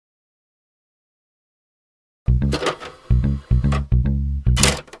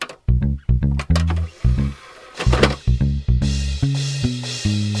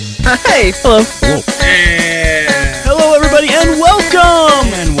Hey, hello. Hello, everybody, and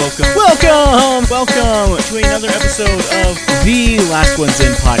welcome! Welcome to another episode of the Last Ones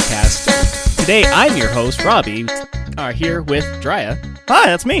In podcast. Today, I'm your host, Robbie, here with Drya. Hi,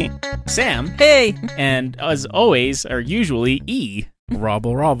 that's me. Sam. Hey. And as always, or usually, E. Rabba,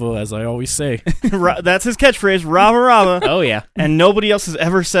 as I always say. That's his catchphrase, Rabba. Oh, yeah. And nobody else has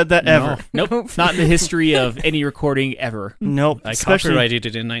ever said that ever. Nope. Not in the history of any recording ever. Nope. I Especially, copyrighted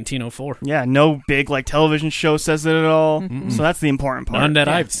it in 1904. yeah, no big television show says it at all. So that's the important part. None that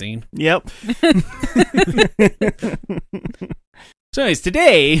I've seen. Yep. So anyways,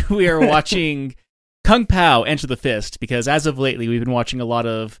 today we are watching Kung Pao Enter the Fist, because as of lately we've been watching a lot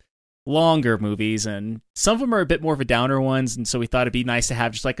of longer movies, and some of them are a bit more of a downer ones, and so we thought it'd be nice to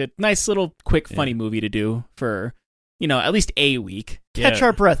have just like a nice little quick funny movie to do for, at least a week. Catch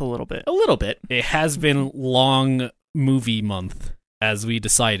our breath a little bit. A little bit. It has been long movie month, as we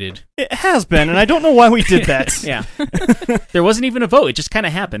decided. It has been, and I don't know why we did that. Yeah. There wasn't even a vote, it just kind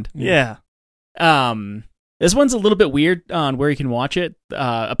of happened. Yeah. This one's a little bit weird on where you can watch it.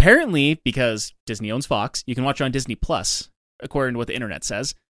 Apparently, because Disney owns Fox, you can watch it on Disney Plus, according to what the internet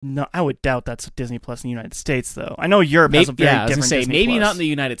says. No, I would doubt that's Disney Plus in the United States, though. I know Europe has a very I was different gonna say, Disney maybe Plus. not in the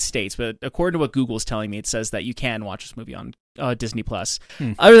United States, but according to what Google's telling me, it says that you can watch this movie on Disney Plus.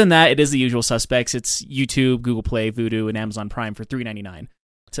 Other than that, it is the usual suspects. It's YouTube, Google Play, Vudu, and Amazon Prime for $3.99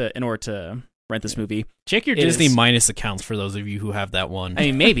 in order to rent this movie. Check your Disney Minus accounts for those of you who have that one. I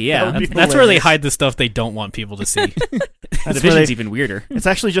mean, maybe, yeah. That's where they hide the stuff they don't want people to see. The division's even weirder. It's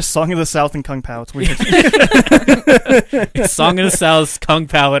actually just Song of the South and Kung Pao. It's weird. It's Song of the South, Kung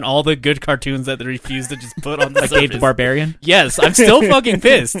Pao, and all the good cartoons that they refuse to just put on the Like Dave the surface. Barbarian? Yes, I'm still fucking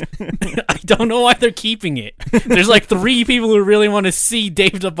pissed. I don't know why they're keeping it. There's like 3 people who really want to see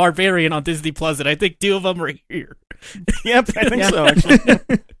Dave the Barbarian on Disney Plus, and I think 2 of them are here. Yep, I think so, actually.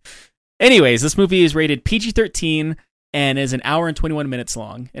 Anyways, this movie is rated PG-13 and is an hour and 21 minutes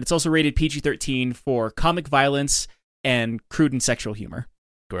long. And it's also rated PG-13 for comic violence and crude and sexual humor.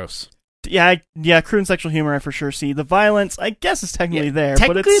 Gross. Yeah, crude and sexual humor I for sure see. The violence, I guess, is technically there, but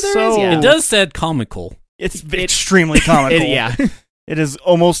technically it's there so... is, yeah. It does said comical. It's extremely comical. Yeah. It is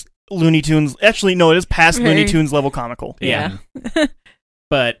almost Looney Tunes. Actually, no, it is past Looney Tunes level comical. Yeah.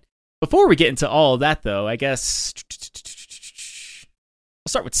 But before we get into all of that, though, I guess... I'll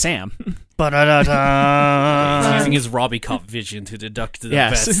start with Sam. He's Ba-da-da-da. using his Robbie Cop vision to deduct the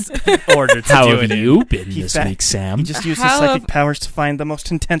Yes. best order to How do have it you been He this fa- week, Sam? He just used his How psychic have- powers to find the most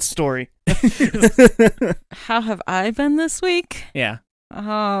intense story. How have I been this week? Yeah.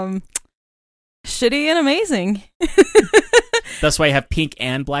 Shitty and amazing. That's why you have pink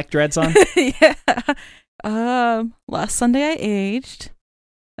and black dreads on? Yeah. Last Sunday I aged.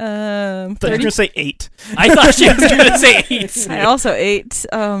 I thought you were going to say 8. I thought she was going to say 8. I also ate.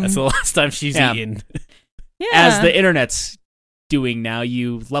 That's the last time she's Yeah. eaten. Yeah. As the internet's doing now,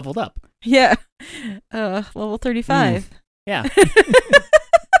 you leveled up. Yeah. Level 35. Yeah.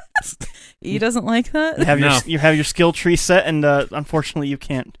 E doesn't like that? You have your skill tree set, and unfortunately you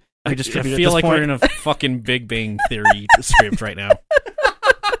can't I redistribute feel at like this we're point. in a fucking Big Bang Theory script right now.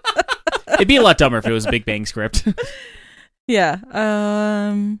 It'd be a lot dumber if it was a Big Bang script. Yeah.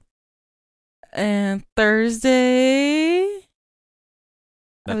 And Thursday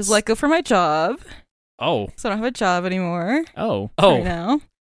I was let go from my job, Oh. so I don't have a job anymore Oh. right now.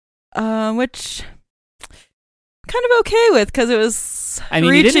 Which I'm kind of okay with, because it was I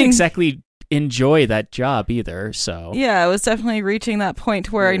mean, reaching, you didn't exactly enjoy that job either, so... Yeah, I was definitely reaching that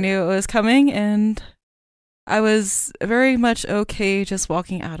point where I knew it was coming, and I was very much okay just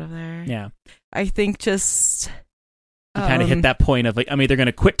walking out of there. Yeah. I think just... You kind of hit that point of, like, I'm either going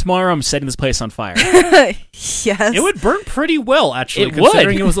to quit tomorrow or I'm setting this place on fire. Yes. It would burn pretty well, actually, It would.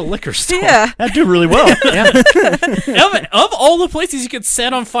 considering it was a liquor store. Yeah. That'd do really well. Yeah. Of all the places you could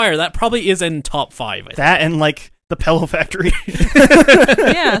set on fire, that probably is in top 5. I think. That and, the Pillow Factory.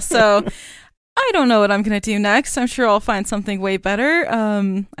 Yeah, so I don't know what I'm going to do next. I'm sure I'll find something way better.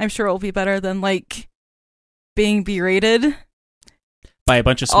 I'm sure it'll be better than, being berated. By a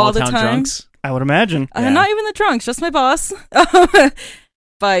bunch of All the small-town time. drunks. I would imagine. Yeah. Not even the drunks, just my boss.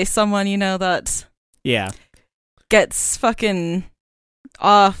 By someone, that Yeah. gets fucking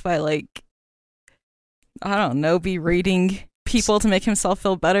off by, I don't know, berating people to make himself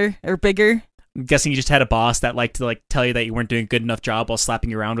feel better or bigger. I'm guessing you just had a boss that liked to tell you that you weren't doing a good enough job while slapping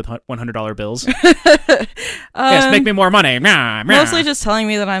you around with $100 bills. Yes, make me more money. Mostly just telling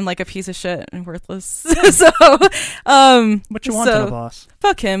me that I'm a piece of shit and worthless. So, What you want in a boss?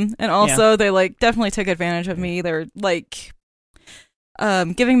 fuck him. And also, they definitely took advantage of me. They're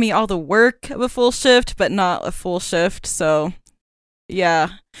giving me all the work of a full shift, but not a full shift. So Yeah.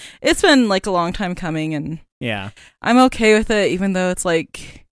 It's been like a long time coming, and Yeah. I'm okay with it, even though it's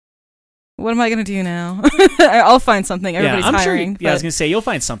like, what am I going to do now? I'll find something. Everybody's I'm sure. hiring. Yeah, I was but- gonna say you'll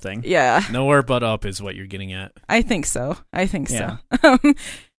find something. yeah, Nowhere but up is what you're getting at. I think so. Yeah.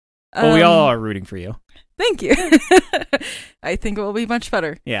 Well, we all are rooting for you. Thank you. I think it will be much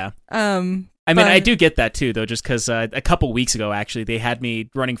better. Yeah. I I do get that too, though, just because a couple weeks ago, actually, they had me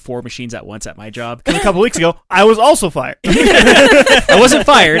running 4 machines at once at my job. A couple weeks ago, I was also fired. I wasn't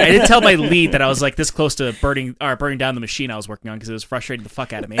fired. I didn't tell my lead that I was like this close to burning down the machine I was working on because it was frustrating the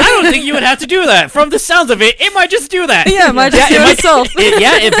fuck out of me. I don't think you would have to do that. From the sounds of it, it might just do that. Yeah, it might just do it itself.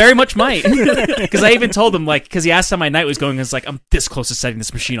 It very much might. Because I even told him, like, because he asked how my night was going, I was like, I'm this close to setting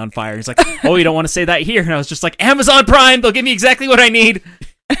this machine on fire. He's like, oh, you don't want to say that here? And I was just like, Amazon Prime, they'll give me exactly what I need.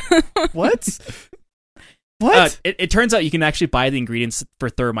 What? What? It turns out you can actually buy the ingredients for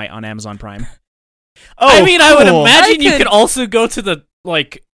thermite on Amazon Prime. Oh, I mean, I would cool. imagine I you could- could also go to the,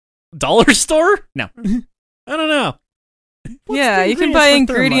 like, dollar store? No. I don't know. What's Yeah, the you can buy for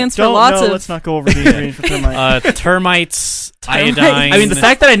ingredients thermite? for lots of- Let's not go over the ingredients for thermite. Termites, Termites. iodine. I mean, the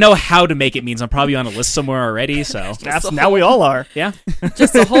fact that I know how to make it means I'm probably on a list somewhere already, so Now we all are. yeah.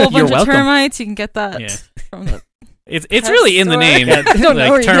 Just a whole You're bunch of welcome. termites. You can get that Yeah. from the. It's Pet really in the store? name. I don't know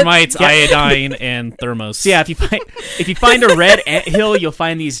where Like you get- termites, Yeah. iodine, and thermos. So yeah, if you find a red anthill, you'll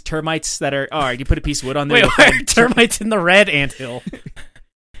find these termites that are. Oh, you put a piece of wood on there. Wait, you'll why are find termites in the red anthill?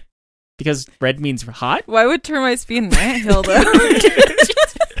 because red means hot. Why would termites be in an anthill though?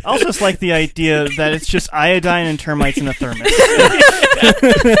 I also just like the idea that it's just iodine and termites in a thermos.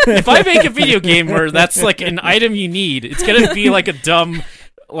 If I make a video game where that's like an item you need, it's gonna be like a dumb,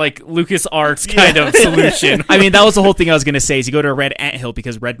 like LucasArts kind of solution. I mean, that was the whole thing I was gonna say. Is you go to a red anthill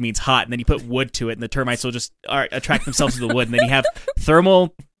because red means hot, and then you put wood to it, and the termites will just attract themselves to the wood, and then you have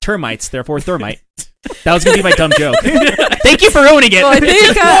thermal termites, therefore thermite. That was gonna be my dumb joke. Thank you for ruining it. Well, I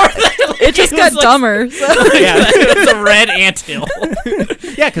think it just got was like- dumber. So. yeah, It's a red anthill.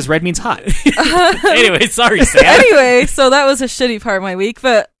 yeah, because red means hot. Anyway, sorry, Sam. Anyway, so that was a shitty part of my week,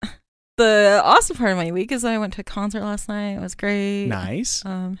 but the awesome part of my week is I went to a concert last night. It was great. Nice.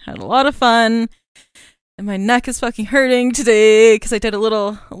 Had a lot of fun. And my neck is fucking hurting today because I did a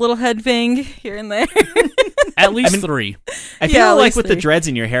little head bang here and there. At least I mean- 3. I feel Yeah, at like least with the three. dreads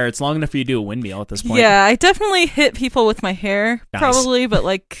in your hair, it's long enough for you to do a windmill at this point. Yeah, I definitely hit people with my hair, Nice. probably, but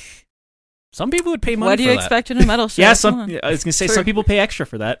like, Some people would pay money what do for you that. expect in a metal show? Yeah, Come on. I was gonna say True. some people pay extra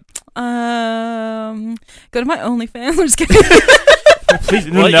for that. Go to my OnlyFans. I'm just kidding. Please,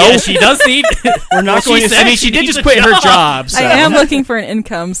 Well, no, yeah, she does need. we're not Well, going she to. said I mean, she did needs just a quit her job. job. So. I am looking for an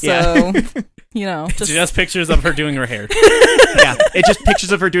income, so Yeah. you know, It's just pictures of her doing her hair. Yeah, it's just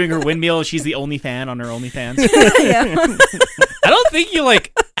pictures of her doing her windmill. She's the only fan on her OnlyFans. yeah. I don't think you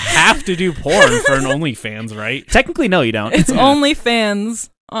like have to do porn for an OnlyFans, right? Technically, no, you don't. It's OnlyFans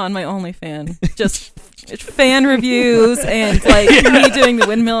on my OnlyFan. Just fan reviews and like me doing the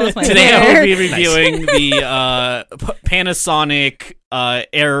windmill with my Today I hair. will be reviewing the Panasonic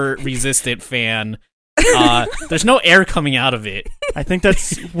air resistant fan. There's no air coming out of it. I think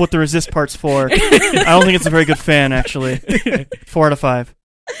that's what the resist part's for. I don't think it's a very good fan, actually. 4 out of 5.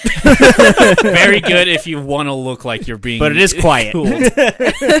 Very good if you want to look like you're being. But it is quiet. cooled.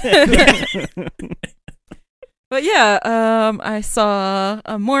 But yeah, I saw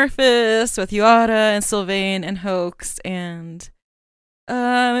Amorphous with Yuata and Sylvain and Hoax, and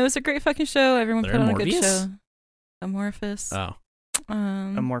it was a great fucking show. Everyone They're put on in a good Morbius? show. Amorphous. Oh,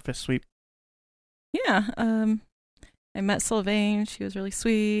 Amorphous sweep. Yeah. I met Sylvain. She was really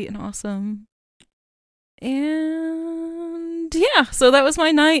sweet and awesome. And yeah, so that was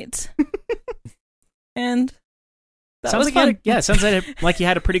my night. And that sounds was like fun. sounds like you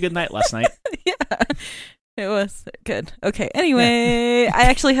had a pretty good night last night. Yeah. It was good. Okay. Anyway, I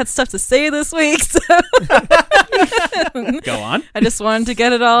actually had stuff to say this week, so Go on. I just wanted to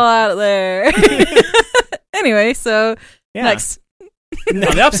get it all out there. Anyway, so Yeah. next. On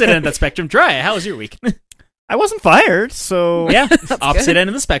the opposite end of that spectrum, Dry, how was your week? I wasn't fired, so Yeah, opposite good. end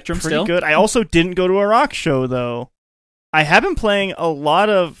of the spectrum pretty still. good. I also didn't go to a rock show, though. I have been playing a lot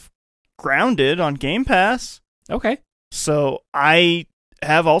of Grounded on Game Pass, Okay. so I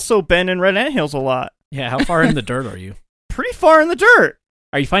have also been in Red Anthills a lot. yeah. How far in the dirt are you? Pretty far in the dirt.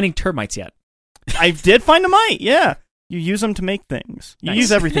 Are you finding termites yet? I did find a mite, yeah. You use them to make things. You Nice.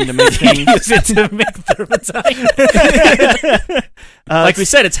 use everything to make things. Use it to make thermite. Like we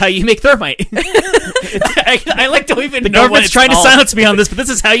said, it's how you make thermite. I like to even The know what government's it's trying to called. silence me on this, but this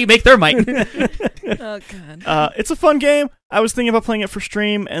is how you make thermite. Oh god. It's a fun game. I was thinking about playing it for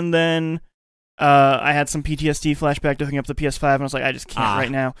stream, and then I had some PTSD flashback to hooking up the PS5, and I was like, I just can't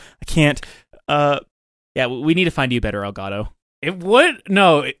right now. I can't. Yeah, we need to find you better, Elgato. It would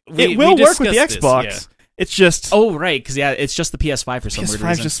no. It will work with the discussed this, Xbox. yeah. It's just Oh, right, because it's just the PS5 for some weird PS5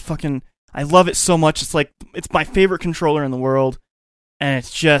 reason. just fucking. I love it so much. It's like it's my favorite controller in the world, and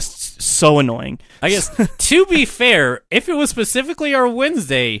it's just so annoying. I guess to be fair, if it was specifically our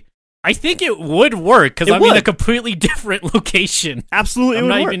Wednesday, I think it would work because It I'm in a would. completely different location. Absolutely, I'm it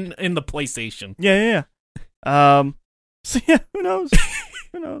would not work. even in the PlayStation. Yeah. So yeah, who knows?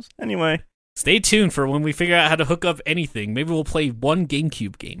 Who knows? Anyway, Stay tuned for when we figure out how to hook up anything. Maybe we'll play one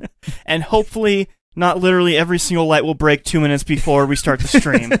GameCube game. and hopefully, not literally every single light will break 2 minutes before we start the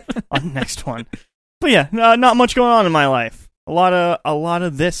stream on the next one. But yeah, not much going on in my life. A lot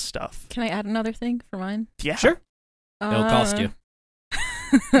of this stuff. Can I add another thing for mine? Yeah, Sure. It'll cost you.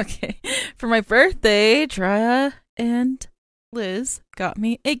 Okay. For my birthday, Drea and Liz got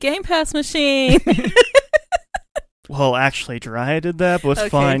me a Game Pass machine. Well, actually, Jiraiya did that, but it's Okay,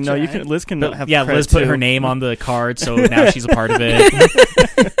 fine. No, you Jiraiya. can. Liz can But, have. yeah, credit Liz put too. her name on the card, so now she's a part of it.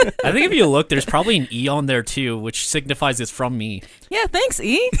 I think if you look, there's probably an E on there too, which signifies it's from me. Yeah, thanks,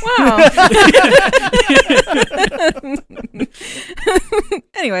 E. Wow.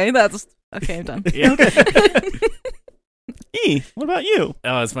 Anyway, that's okay. I'm done. Yeah. E, what about you?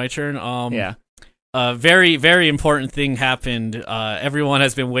 Oh, it's my turn. Yeah. A very, very important thing happened. Everyone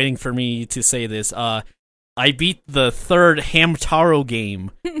has been waiting for me to say this. I beat the third Hamtaro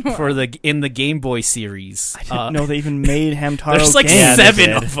game in the Game Boy series. I didn't know they even made Hamtaro There's like games. they 7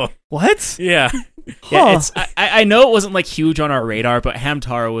 did. of them. What? Yeah. Yeah, Huh. I know it wasn't like huge on our radar, but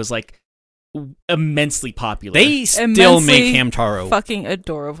Hamtaro was like immensely popular. They still Immensely make Hamtaro. Fucking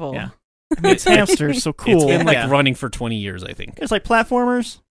adorable. Yeah. I mean, it's hamsters, so cool. It's been like Yeah. running for 20 years, I think. It's like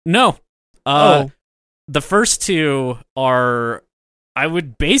platformers. No. Oh, The first two are, I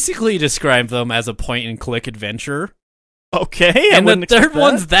would basically describe them as a point-and-click adventure. okay. I And the wouldn't expect third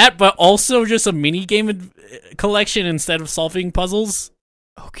one's that, but also just a mini-game collection instead of solving puzzles.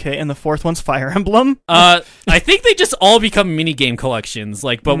 okay, and the fourth one's Fire Emblem. I think they just all become mini-game collections,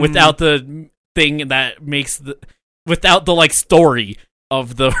 like, but Hmm. without the thing that makes without the, like, story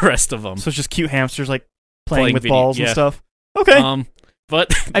of the rest of them. So it's just cute hamsters like playing with video- balls and yeah. stuff. Okay.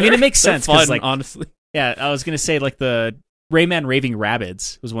 But I mean, it makes they're sense 'cause, fun, like- honestly. Yeah, I was gonna say like the Rayman Raving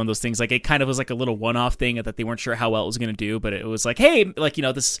Rabbids was one of those things. Like it kind of was like a little one-off thing that they weren't sure how well it was gonna do, but it was like, hey, like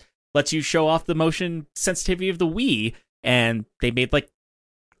this lets you show off the motion sensitivity of the Wii, and they made like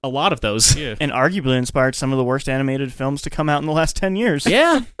a lot of those. Yeah. And arguably inspired some of the worst animated films to come out in the last 10 years.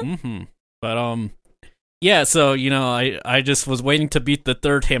 Yeah, Mm-hmm. But yeah. So I just was waiting to beat the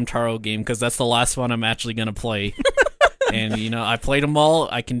third Hamtaro game because that's the last one I'm actually gonna play. And I played them all.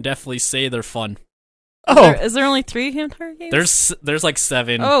 I can definitely say they're fun. Oh, Is there only 3 Hamtaro games? There's like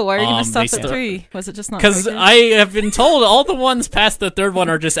 7. Oh, why are you gonna They stop at 3? Was it just not? Because very good? I have been told all the ones past the third one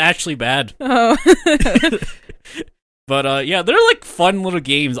are just actually bad. Oh. But yeah, they're like fun little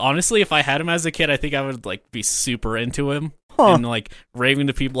games. Honestly, if I had them as a kid, I think I would like be super into them huh. and like raving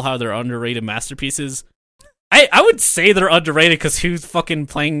to people how they're underrated masterpieces. I would say they're underrated because who's fucking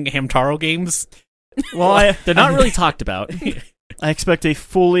playing Hamtaro games? Well, they're not really talked about. I expect a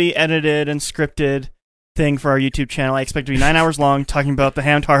fully edited and scripted thing for our YouTube channel. I expect it to be 9 hours long, talking about the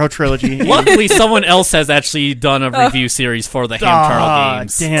Hamtaro trilogy. Luckily, someone else has actually done a review series for the Hamtaro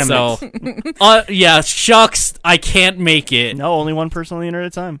games. Damn so, yeah, shucks, I can't make it. No, only one person on the internet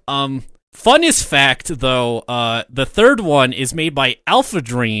at a time. Funnest fact, though, the third one is made by Alpha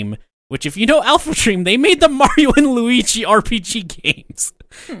Dream, which, if you know Alpha Dream, they made the Mario and Luigi RPG games.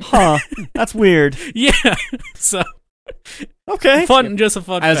 Huh. That's weird. Yeah, so Okay. just a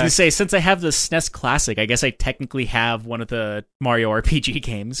fun I was gonna fact. say, since I have the SNES Classic, I guess I technically have one of the Mario RPG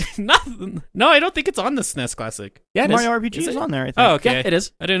games. No, I don't think it's on the SNES Classic. Yeah, it is. Mario RPG Is is it? on there, I think. Oh, okay. Yeah, it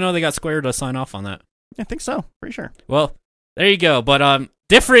is. I didn't know they got Square to sign off on that. I think so. Pretty sure. Well, there you go. But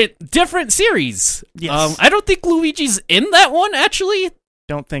different series. Yes. I don't think Luigi's in that one actually.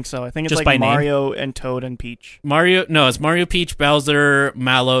 Don't think so. I think it's Just like by name? Mario and Toad and Peach. It's Mario, Peach, Bowser,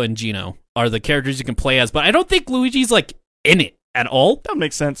 Mallow, and Geno are the characters you can play as. But I don't think Luigi's like in it at all. That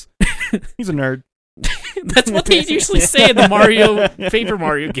makes sense. He's a nerd. That's what they usually say in the Mario Paper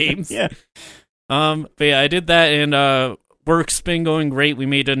Mario games. Yeah. But yeah, I did that, and work's been going great. We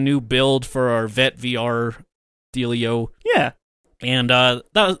made a new build for our Vet VR dealio, Yeah. and that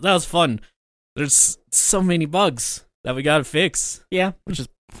was fun. There's so many bugs that we gotta fix. Yeah. Which is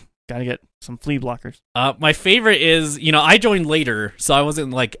gotta get some flea blockers. My favorite is, I joined later, so I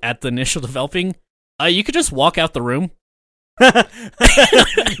wasn't like at the initial developing. You could just walk out the room.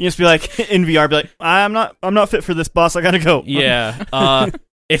 You just be like in VR, be like, I'm not fit for this, boss. I gotta go. Yeah.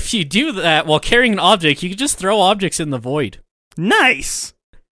 If you do that while carrying an object, you can just throw objects in the void. Nice.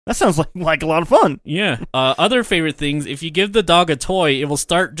 That sounds like a lot of fun. Yeah. Other favorite things, if you give the dog a toy, it will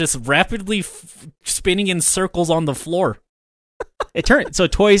start just rapidly spinning in circles on the floor. So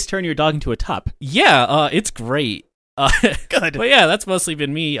toys turn your dog into a tup. Yeah, it's great. Good. But yeah, that's mostly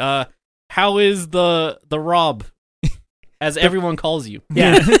been me. How is the Rob, as everyone calls you?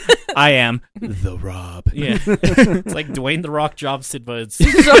 Yeah, I am the Rob. Yeah, it's like Dwayne the Rock Johnson, but it's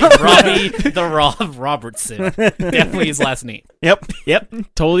Robbie the Rob Robertson. Definitely his last name. Yep.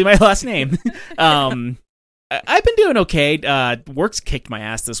 Totally my last name. I've been doing okay. Work's kicked my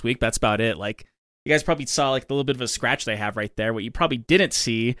ass this week. That's about it. Like, you guys probably saw like the little bit of a scratch that I have right there. What you probably didn't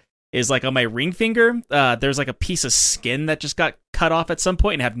see is like on my ring finger, there's like a piece of skin that just got cut off at some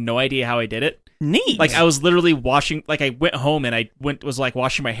point, and I have no idea how I did it. Neat. Like, I was literally washing, like, I went home and was like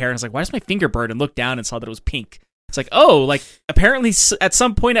washing my hair, and I was like, why does my finger burn? And looked down and saw that it was pink. It's like, oh, like, apparently at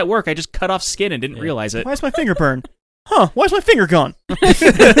some point at work, I just cut off skin and didn't realize it. Why is my finger burn? Huh, why is my finger gone?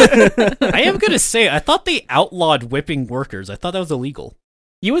 I am going to say, I thought they outlawed whipping workers. I thought that was illegal.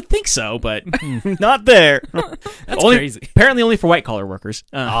 You would think so, but Not there. That's only, crazy. apparently only for white-collar workers.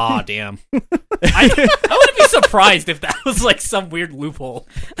 Aw, damn. I wouldn't be surprised if that was like some weird loophole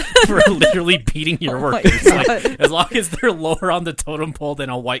for literally beating your Oh my workers. God. Like, as long as they're lower on the totem pole than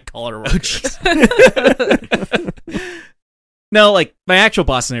a white-collar worker. No, like, my actual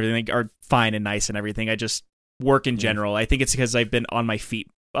boss and everything are fine and nice and everything. I just work in general. I think it's because I've been on my feet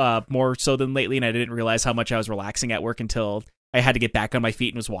more so than lately, and I didn't realize how much I was relaxing at work until I had to get back on my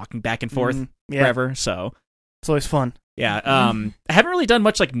feet and was walking back and forth forever. So It's always fun. yeah, I haven't really done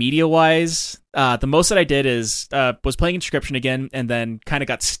much like media wise. The most that I did is was playing Inscription again, and then kind of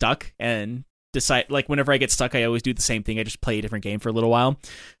got stuck and decide like whenever I get stuck, I always do the same thing. I just play a different game for a little while.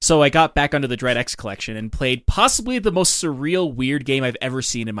 So I got back onto the Dread X collection and played possibly the most surreal, weird game I've ever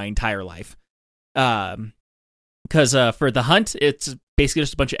seen in my entire life. Because for The Hunt, it's basically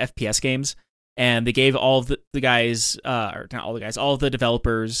just a bunch of FPS games. And they gave all of the guys, or not all the guys, all of the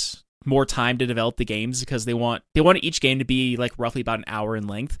developers more time to develop the games because they want each game to be like roughly about an hour in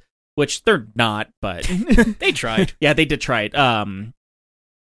length, which they're not, but They tried. yeah, they did try it.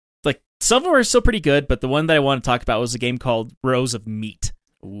 Like some of them are still pretty good, but the one that I want to talk about was a game called Rows of Meat,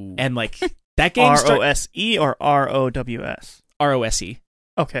 Ooh. and like that game ROSE or ROWS? ROSE.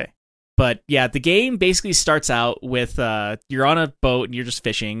 Okay. But yeah, the game basically starts out with you're on a boat and you're just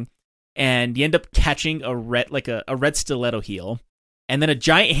fishing. And you end up catching a red stiletto heel, and then a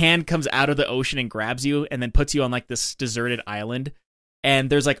giant hand comes out of the ocean and grabs you, and then puts you on like this deserted island. And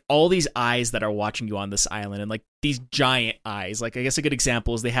there's like all these eyes that are watching you on this island, and like these giant eyes. Like I guess a good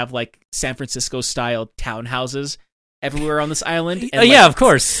example is they have like San Francisco style townhouses everywhere on this island. And, Yeah, of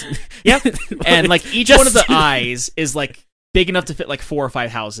course. Yep. And like each one of the eyes is like big enough to fit like 4 or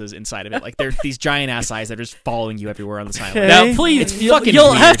 5 houses inside of it. Like they're these giant ass eyes that are just following you everywhere on this island. Okay. Now, please, It's fucking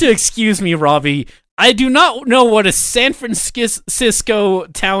you'll weird. have to excuse me, Robbie. I do not know what a San Francisco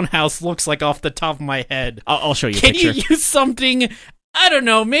townhouse looks like off the top of my head. I'll show you a Can picture. you use something, I don't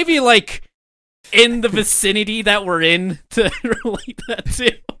know, maybe like in the vicinity that we're in to relate that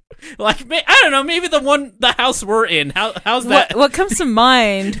to? Like, I don't know, maybe the house we're in. How's that? What comes to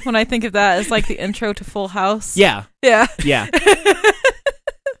mind when I think of that is like the intro to Full House. Yeah. Yeah. Yeah.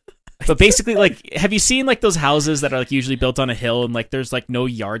 But basically, like, have you seen like those houses that are like usually built on a hill and like there's like no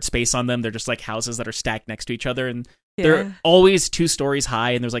yard space on them? They're just like houses that are stacked next to each other, and they're always 2 stories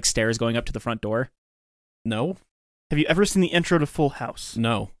high, and there's like stairs going up to the front door. No. Have you ever seen the intro to Full House?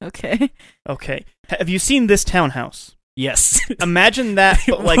 No. Okay. Okay. Have you seen this townhouse? Yes. Imagine that,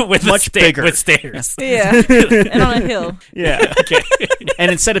 but like with much bigger. With stairs. Yeah. And on a hill. Yeah. Okay. And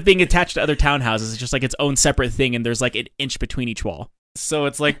instead of being attached to other townhouses, it's just like its own separate thing, and there's like an inch between each wall. So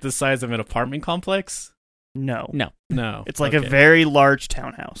it's like the size of an apartment complex? No. No. No. It's like Okay. a very large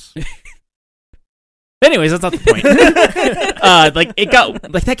townhouse. Anyways, that's not the point. Like it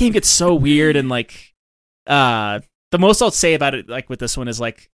got like that game gets so weird, and like the most I'll say about it, like with this one, is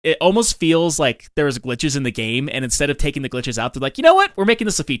like it almost feels like there was glitches in the game, and instead of taking the glitches out, they're like, you know what, we're making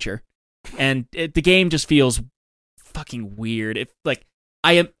this a feature, and the game just feels fucking weird. It like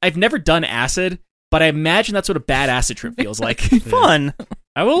I've never done acid, but I imagine that's what a bad acid trip feels like. Fun.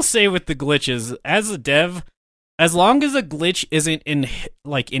 I will say with the glitches, as a dev, as long as a glitch isn't in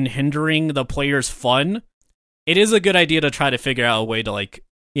hindering the player's fun, it is a good idea to try to figure out a way to like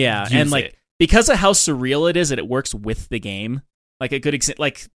Yeah, use and like it. because of how surreal it is, that it works with the game. Like a good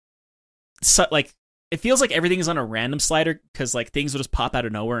like it feels like everything is on a random slider because like things will just pop out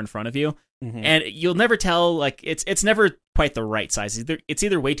of nowhere in front of you, and you'll never tell. Like it's never quite the right size. It's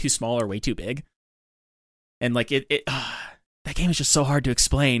either way too small or way too big, and like it that game is just so hard to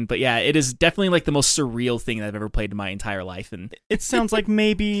explain. But yeah, it is definitely like the most surreal thing that I've ever played in my entire life. And It sounds like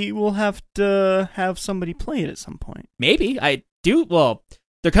maybe we'll have to have somebody play it at some point. maybe I do. Well,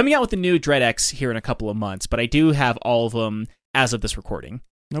 they're coming out with the new Dread X here in a couple of months, but I do have all of them as of this recording.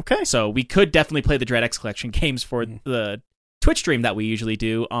 Okay. So we could definitely play the Dread X collection games for the Twitch stream that we usually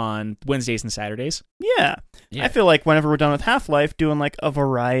do on Wednesdays and Saturdays. Yeah. Yeah. I feel like whenever we're done with Half-Life, doing like a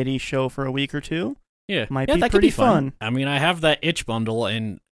variety show for a week or two Yeah. might Yeah, be that could pretty be fun. fun. I mean, I have that itch bundle,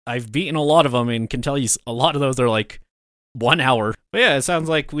 and I've beaten a lot of them, and can tell you a lot of those are like 1 hour. But yeah, it sounds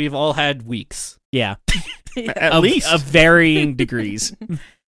like we've all had weeks. Yeah. At of, least. of varying degrees.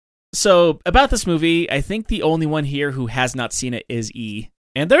 So about this movie, I think the only one here who has not seen it is E.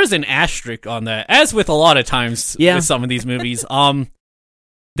 And there's an asterisk on that, as with a lot of times with some of these movies.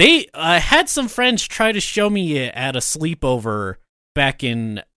 They had some friends try to show me it at a sleepover back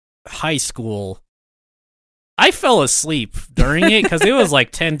in high school. I fell asleep during it because it was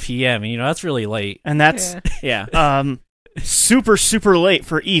like 10 p.m. And, that's really late. And that's Yeah. super, super late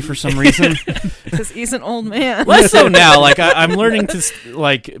for E for some reason. Because he's an old man. Less so now. Like I'm learning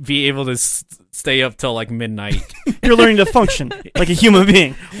to be able to stay up till like midnight. You're learning to function like a human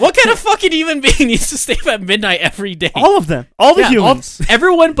being. What kind of fucking human being needs to stay up at midnight every day? All of them. All the humans.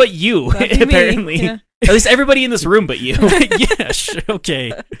 Everyone but you, That'd be me. apparently. Yeah. At least everybody in this room but you. Yeah, sure,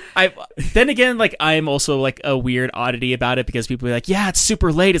 okay. Then again, like I'm also like a weird oddity about it because people are like, yeah, it's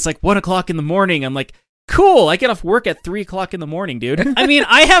super late. It's like 1 o'clock in the morning. I'm like, cool. I get off work at 3 o'clock in the morning, dude. I mean,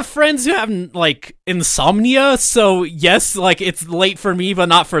 I have friends who have like insomnia, so yes, like it's late for me, but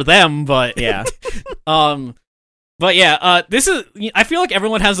not for them. But Yeah. but yeah, this is. I feel like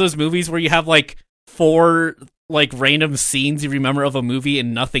everyone has those movies where you have like 4 like random scenes you remember of a movie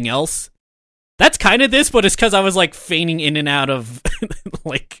and nothing else. That's kind of this, but it's because I was like feigning in and out of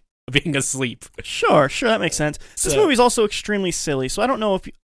like being asleep. Sure, that makes sense. This So- movie's also extremely silly, so I don't know if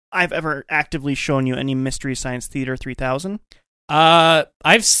I've ever actively shown you any Mystery Science Theater 3000.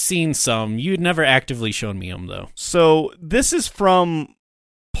 I've seen some. You'd never actively shown me them though. So this is from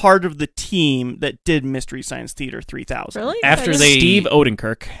part of the team that did Mystery Science Theater 3000. Really? After I they- Steve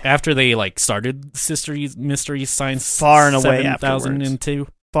Odenkirk. After they like started Mystery Science Far and away 7002.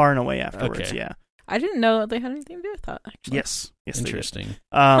 Far and away afterwards, Okay. yeah. I didn't know they had anything to do with that, actually. Yes, they did. Interesting.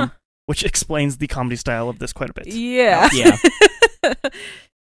 Which explains the comedy style of this quite a bit. Yeah. Yeah.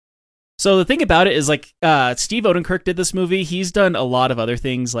 So the thing about it is like Steve Odenkirk did this movie. He's done a lot of other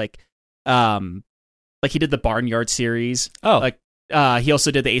things like he did the Barnyard series. Oh, Like he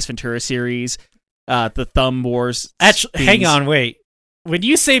also did the Ace Ventura series, the Thumb Wars. actually, hang things. on, wait. When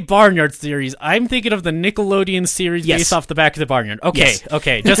you say Barnyard series, I'm thinking of the Nickelodeon series Yes. based off the back of the Barnyard. Okay, Yes.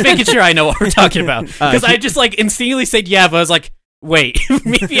 okay. Just making sure I know what we're talking about. Because I just like instinctively said yeah, but I was like, wait,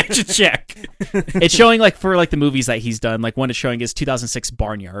 maybe I should check. It's showing like for like the movies that he's done. Like one is showing is 2006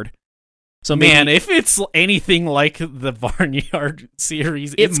 Barnyard. So Man, maybe, if it's anything like the Barnyard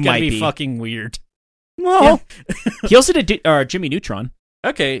series, it's gonna might be be. fucking weird. Well, he also did Jimmy Neutron.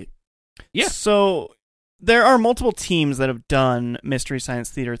 Okay. Yeah. So there are multiple teams that have done Mystery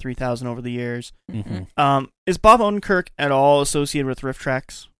Science Theater 3000 over the years. Mm-hmm. Is Bob Odenkirk at all associated with Riff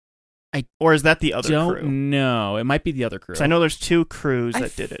Tracks? Or is that the other Don't crew? know. It might be the other crew. 'Cause I know there's 2 crews I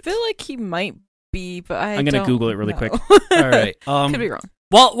that did it. feel like he might be, but I'm gonna don't Google it really know. quick. All right. Could be wrong.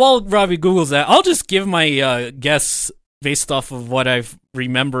 While Robbie Googles that, I'll just give my guess based off of what I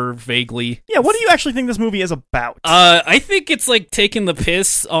remember vaguely. Yeah, what do you actually think this movie is about? I think it's like taking the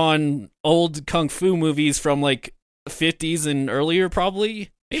piss on old kung fu movies from like 50s and earlier,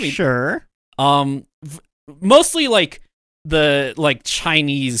 probably. Maybe. Sure. Mostly like the like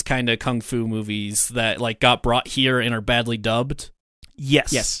Chinese kind of kung fu movies that like got brought here and are badly dubbed.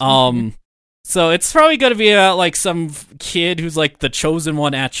 Yes. Yes. So it's probably gonna be about like some kid who's like the chosen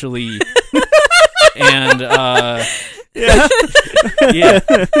one actually, and Yeah.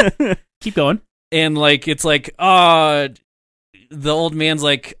 yeah. Keep going. And like it's like the old man's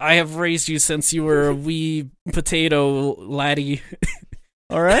like, I have raised you since you were a wee potato laddie.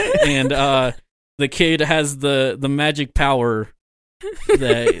 All right. And the kid has the magic power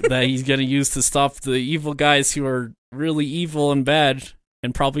that he's gonna use to stop the evil guys who are really evil and bad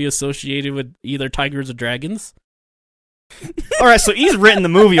and probably associated with either tigers or dragons. All right, so he's written the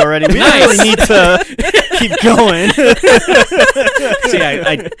movie already. We don't Nice. really need to keep going. So yeah,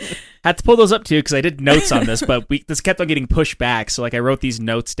 I had to pull those up too because I did notes on this, but this kept on getting pushed back. So like I wrote these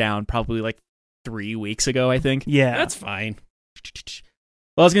notes down probably like 3 weeks ago, I think. Yeah. That's fine.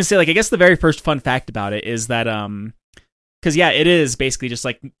 Well, I was gonna say like I guess the very first fun fact about it is that because yeah, it is basically just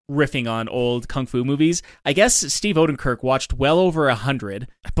like riffing on old kung fu movies. I guess Steve Odenkirk watched well over 100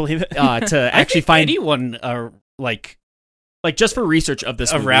 I believe it. to I actually think find anyone like like just for research of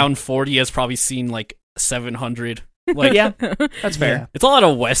this movie. Around 40 has probably seen like 700. Like, yeah, that's fair. Yeah. it's a lot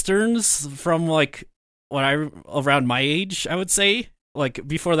of westerns from like around my age, I would say. Like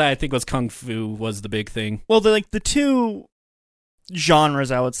before that, I think was kung fu was the big thing. Well, the two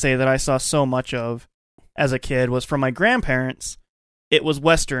genres I would say that I saw so much of as a kid was from my grandparents. It was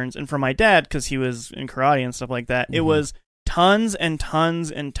westerns, and from my dad, because he was in karate and stuff like that, it was tons and tons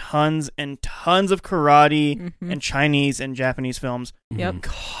and tons and tons of karate and Chinese and Japanese films. Yep.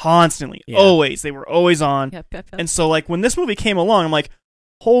 Constantly, Yeah. always. They were always on. Yep. And so, like, when this movie came along, I'm like,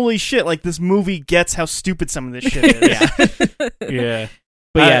 holy shit, like, this movie gets how stupid some of this shit is. Yeah.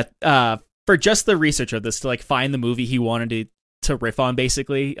 Yeah. But for just the research of this, to like find the movie he wanted to riff on,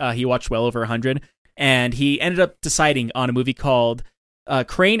 basically, he watched well over 100, and he ended up deciding on a movie called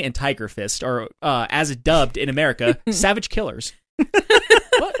Crane and Tiger Fist, or as dubbed in America, Savage Killers.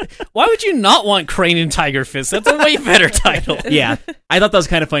 Why would you not want Crane and Tiger Fist? That's a way better title. Yeah, I thought that was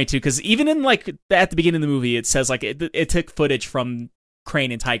kind of funny too, because even in like at the beginning of the movie, it says like it took footage from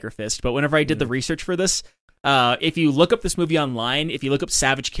Crane and Tiger Fist. But whenever I did the research for this, if you look up this movie online, if you look up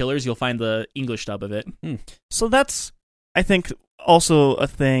Savage Killers, you'll find the English dub of it. So that's, I think, also a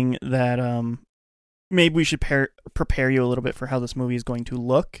thing that maybe we should prepare you a little bit for how this movie is going to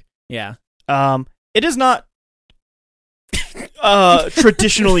look. Yeah. It is not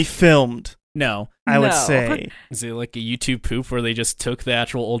traditionally filmed, No. I would No. say. Is it like a YouTube poop where they just took the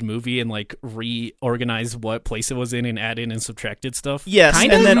actual old movie and like reorganized what place it was in and added and subtracted stuff? Yes,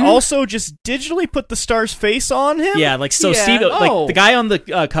 Kind and of. then also just digitally put the star's face on him? Yeah, like so Yeah. Steve, Oh. like the guy on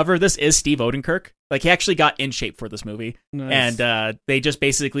the cover of this is Steve Odenkirk. Like he actually got in shape for this movie, Nice. and they just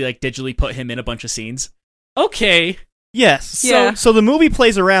basically like digitally put him in a bunch of scenes. Okay. Yes. Yeah. So the movie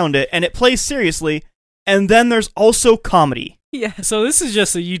plays around it, and it plays seriously, and then there's also comedy. Yeah. So this is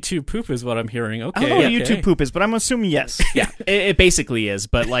just a YouTube poop is what I'm hearing. I Okay. don't know what okay. YouTube poop is, but I'm assuming yes. Yeah, it basically is.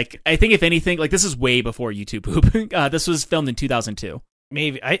 But like, I think if anything, like this is way before YouTube Poop. This was filmed in 2002.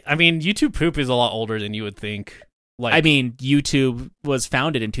 Maybe. I mean, YouTube poop is a lot older than you would think. Like, I mean, YouTube was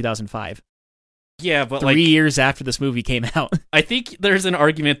founded in 2005, yeah, but 3 like, years after this movie came out. I think there's an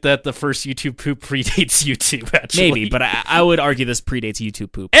argument that the first YouTube poop predates YouTube, actually. Maybe, but I would argue this predates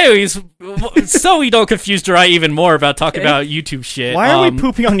YouTube Poop. Anyways, so we don't confuse Jirai even more about talking about YouTube shit. Why are we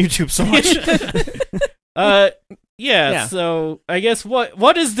pooping on YouTube so much? Yeah, so I guess what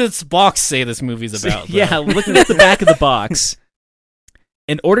does this box say this movie's about? though? Yeah, looking at the back of the box.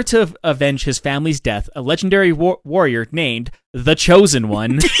 In order to avenge his family's death, a legendary warrior named the Chosen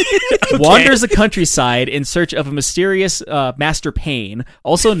One wanders the countryside in search of a mysterious Master Pain,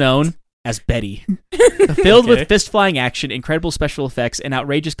 also known as Betty. Filled with fist-flying action, incredible special effects, and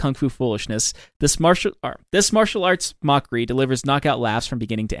outrageous kung fu foolishness, this martial arts mockery delivers knockout laughs from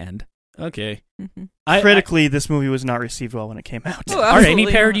beginning to end. Okay. Mhm. Critically, this movie was not received well when it came out. Oh, Are any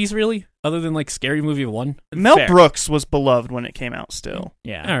absolutely parodies really, other than like Scary Movie 1? Mel Fair. Brooks was beloved when it came out still.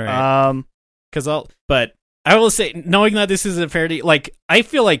 Yeah, All right. Because but I will say, knowing that this is a parody, like, I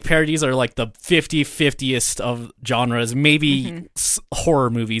feel like parodies are like the 50-50st of genres. Maybe horror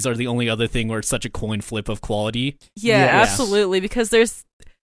movies are the only other thing where it's such a coin flip of quality. Yeah, Yes. absolutely. Because there's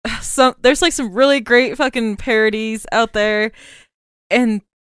like some really great fucking parodies out there,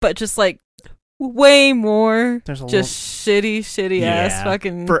 but just like way more there's a just shitty ass Yeah.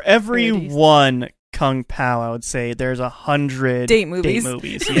 fucking for every parodies. one Kung Pao, I would say there's 100 Date movies.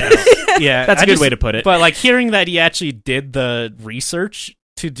 Yeah, that's a a good way to put it. But like hearing that he actually did the research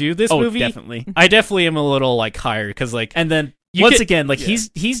to do this movie, Definitely. I definitely am a little like higher because like And then You once could- again, like yeah.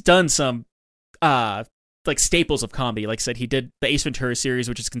 he's done some like staples of comedy. Like I said, he did the Ace Ventura series,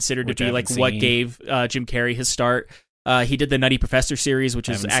 which is considered Which to I be like haven't what seen. gave Jim Carrey his start. He did the Nutty Professor series, which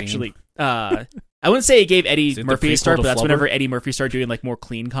is Haven't actually I wouldn't say it gave Is Eddie it the Murphy his prequel start, to but that's Flubber? whenever Eddie Murphy started doing like more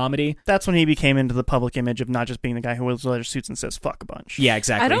clean comedy. That's when he became into the public image of not just being the guy who wears leather suits and says fuck a bunch. Yeah,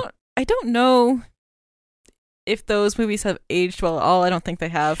 exactly. I don't know if those movies have aged well at all. I don't think they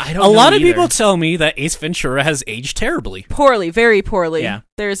have. I a don't know lot of either. people tell me that Ace Ventura has aged terribly. Poorly, very poorly. Yeah.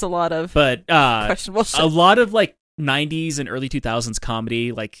 There's a lot of but questionable shit. a lot of like 90s and early 2000s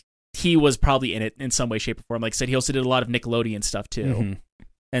comedy, like he was probably in it in some way, shape, or form. Like I said, he also did a lot of Nickelodeon stuff too. Mhm.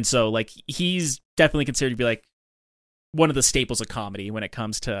 And so, like, he's definitely considered to be, like, one of the staples of comedy when it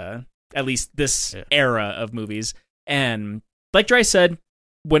comes to at least this era of movies. And like Dry said,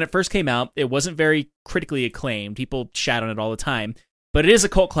 when it first came out, it wasn't very critically acclaimed. People shat on it all the time. But it is a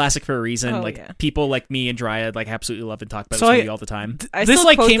cult classic for a reason. Oh, like, yeah. people like me and Dryad, like, absolutely love and talk about So this I- movie all the time. I This still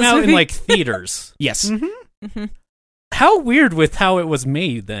like quote came this out in movie. like theaters. Yes. Mhm. How weird with how it was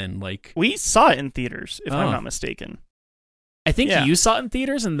made then. Like We saw it in theaters, if I'm Oh. not mistaken. I think Yeah. you saw it in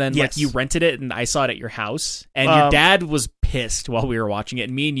theaters, and then Yes. like you rented it, and I saw it at your house. And your dad was pissed while we were watching it,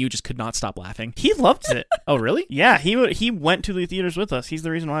 and me and you just could not stop laughing. He loved it. Oh, really? Yeah, he went to the theaters with us. He's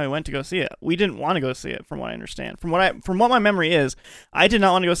the reason why we went to go see it. We didn't want to go see it, from what I understand. From what my memory is, I did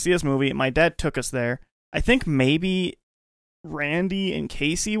not want to go see this movie. My dad took us there. I think maybe Randy and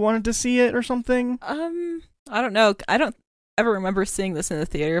Casey wanted to see it or something. I don't know. I don't ever remember seeing this in the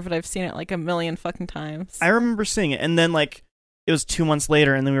theater, but I've seen it like a million fucking times. I remember seeing it, and then like it was 2 months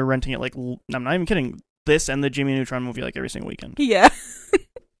later, and then we were renting it. Like I'm not even kidding. This and the Jimmy Neutron movie like every single weekend. Yeah.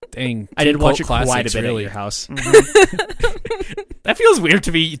 Dang, I did watch it cult quite a classics, bit really. at your house. That feels weird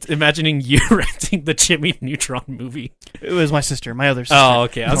to be imagining you renting the Jimmy Neutron movie. It was my sister, my other sister. Oh,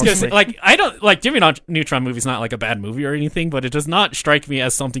 okay. I was gonna say, Mostly. like, I don't like Jimmy Neutron movie's not like a bad movie or anything, but it does not strike me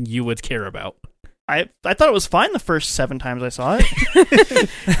as something you would care about. I thought it was fine the first 7 times I saw it.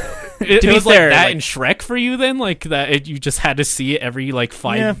 It To be was fair, like that like- in Shrek for you then, like that you just had to see it every like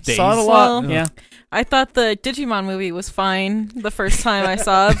 5 Yeah, days. saw it a lot. Well, Yeah. I thought the Digimon movie was fine the first time I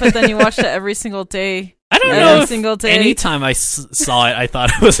saw it, but then you watched it every single day. I don't Every know. If single day. anytime I saw it, I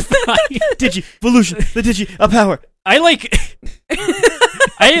thought it was fine. Digivolution, the Digi, a power. I like.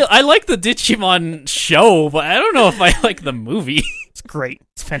 I like the Digimon show, but I don't know if I like the movie. It's great.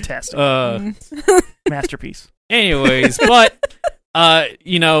 It's fantastic. Masterpiece. Anyways, but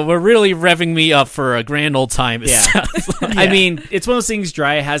we're really revving me up for a grand old time. It Yeah. sounds like. I mean, it's one of those things.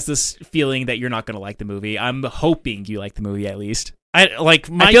 Dry has this feeling that you're not going to like the movie. I'm hoping you like the movie at least. I like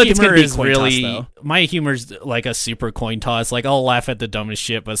my I feel like it's humor gonna be a is coin really toss, my humor's like a super coin toss. Like I'll laugh at the dumbest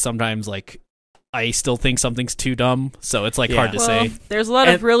shit, but sometimes like I still think something's too dumb, so it's like Yeah. hard to Well, say. there's a lot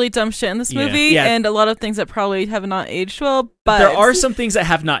And- of really dumb shit in this Yeah. movie, Yeah. and a lot of things that probably have not aged well. But There are some things that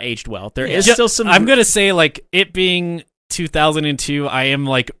have not aged well. There is Ju- still some. I'm gonna say like it being 2002, I am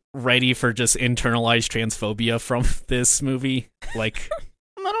like ready for just internalized transphobia from this movie. Like,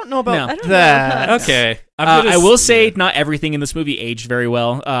 I don't know about No. I don't know that. about okay, I will say not everything in this movie aged very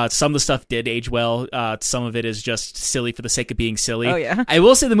well. Some of the stuff did age well. Some of it is just silly for the sake of being silly. Oh yeah. I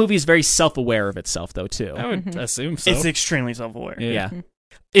will say the movie is very self-aware of itself, though, too. I would assume so. It's extremely self-aware. Yeah.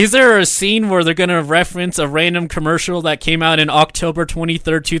 Is there a scene where they're gonna reference a random commercial that came out in October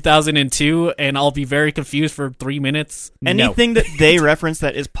 23rd, 2002, and I'll be very confused for 3 minutes? Anything that they reference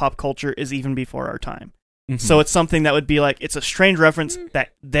that is pop culture is even before our time. No. So it's something that would be like, it's a strange reference that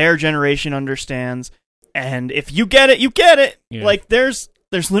their generation understands, and if you get it, you get it. Yeah. Like there's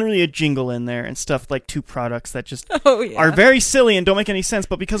literally a jingle in there and stuff like 2 products that just Oh yeah. are very silly and don't make any sense,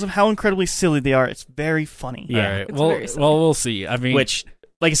 but because of how incredibly silly they are, it's very funny. Yeah. All right. It's very silly. Well, we'll see. I mean, Which,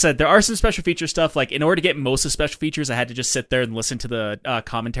 like I said, there are some special feature stuff. Like, in order to get most of the special features, I had to just sit there and listen to the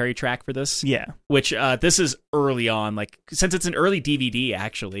commentary track for this. Yeah. Which, this is early on. Like, since it's an early DVD,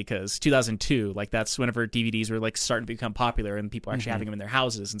 actually, because 2002, like, that's whenever DVDs were, like, starting to become popular and people were actually having them in their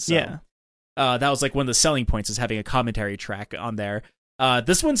houses. And so, Yeah. that was, like, one of the selling points is having a commentary track on there.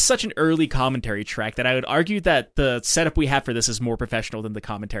 This one's such an early commentary track that I would argue that the setup we have for this is more professional than the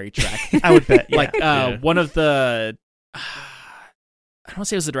commentary track. I would bet. Yeah. Like, Yeah. one of the... I don't want to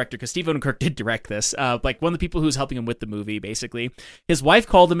say it was the director because Steve Odenkirk did direct this. Like one of the people who was helping him with the movie, basically, his wife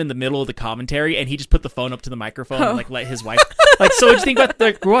called him in the middle of the commentary, and he just put the phone up to the microphone and like let his wife. Like, so what'd you think about?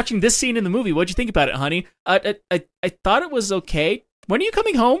 Like, we're watching this scene in the movie. What'd you think about it, honey? I thought it was okay. When are you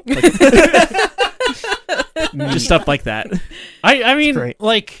coming home? Like, just stuff like that. I mean, great.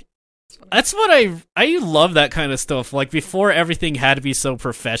 like, that's what I love that kind of stuff. Like, before everything had to be so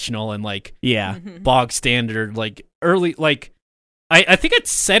professional and like Yeah. bog standard, like early, like. I think I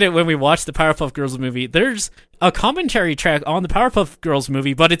said it when we watched the Powerpuff Girls movie. There's a commentary track on the Powerpuff Girls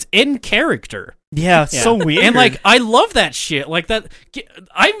movie, but it's in character. Yeah, it's so weird. And like, I love that shit. Like that,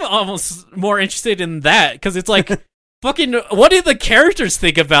 I'm almost more interested in that because it's like, fucking, what did the characters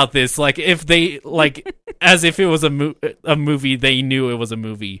think about this? Like, if they like, as if it was a movie, they knew it was a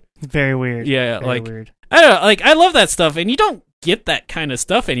movie. very weird. Yeah, Very like weird. I don't know, like I love that stuff, and you don't get that kind of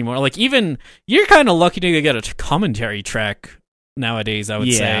stuff anymore. Like even you're kind of lucky to get a commentary track nowadays. I would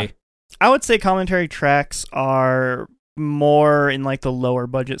Yeah. say. I would say commentary tracks are more in like the lower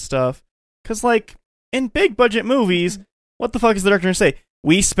budget stuff. Because like in big budget movies, what the fuck is the director going to say?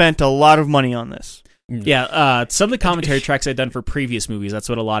 We spent a lot of money on this. Yeah, some of the commentary tracks I've done for previous movies, that's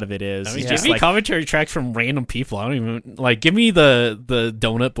what a lot of it is. I mean, It's give just me like, commentary tracks from random people. I don't even like. Give me the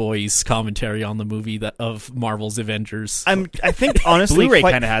Donut Boys commentary on the movie that of Marvel's Avengers. I think honestly, Blu-ray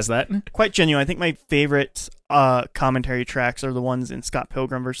quite, kind of has that. quite genuine. I think my favorite commentary tracks are the ones in Scott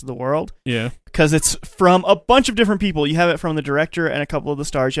Pilgrim vs. the World. Yeah, Because it's from a bunch of different people. You have it from the director and a couple of the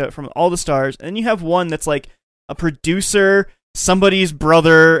stars. You have it from all the stars. And you have one that's like a producer somebody's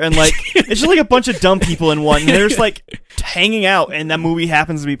brother, and like it's just like a bunch of dumb people in one. And they're just like hanging out, and that movie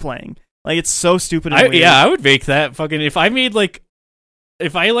happens to be playing. Like it's so stupid. And weird. I would make that fucking if I animated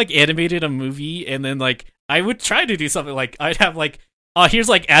a movie and then like I would try to do something like I'd have like here's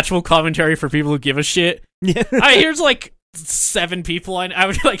like actual commentary for people who give a shit. Yeah. Here's like 7 people I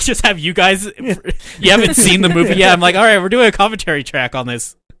would like just have you guys you haven't seen the movie yet. I'm like, all right, we're doing a commentary track on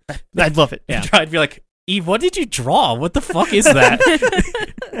this. I'd love it. Yeah. I'd be like, Eve, what did you draw? What the fuck is that?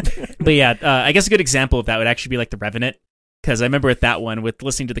 But yeah, I guess a good example of that would actually be like The Revenant. Because I remember with that one, with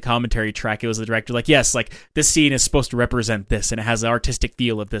listening to the commentary track, it was the director like, yes, like this scene is supposed to represent this, and it has the artistic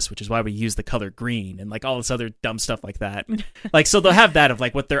feel of this, which is why we use the color green, and like all this other dumb stuff like that. Like, so they'll have that of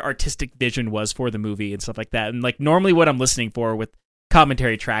like what their artistic vision was for the movie and stuff like that. And like normally what I'm listening for with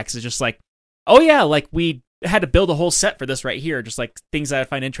commentary tracks is just like, oh yeah, like we had to build a whole set for this right here, just like things that I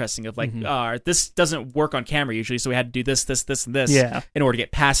find interesting of like, this doesn't work on camera usually, so we had to do this, and this in order to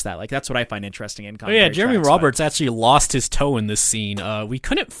get past that. Like that's what I find interesting in commentary tracks. Jeremy Roberts actually lost his toe in this scene. We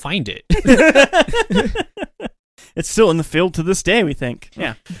couldn't find it. It's still in the field to this day, we think.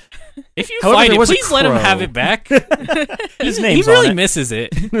 Yeah. If you However, find it, there was a please let him crow. have it back. His He name's really on it. misses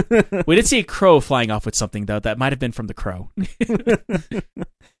it. We did see a crow flying off with something though. That might have been from the crow.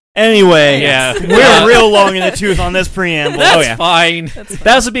 Anyway, Yeah. we're real long in the tooth on this preamble. That's fine. That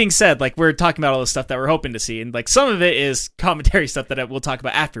also being said, like we're talking about all the stuff that we're hoping to see, and like some of it is commentary stuff that we'll talk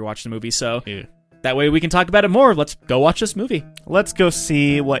about after we watch the movie. So that way we can talk about it more. Let's go watch this movie. Let's go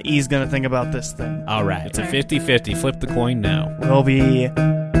see what E's gonna think about this thing. All right. It's a 50-50. Flip the coin now. We'll be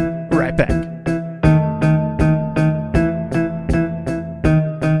right back.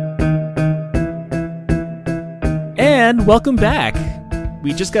 And welcome back.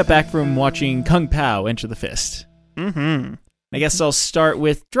 We just got back from watching Kung Pao Enter the Fist. Mm-hmm. I guess I'll start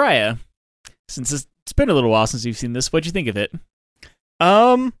with Drya, since it's been a little while since you've seen this. What'd you think of it?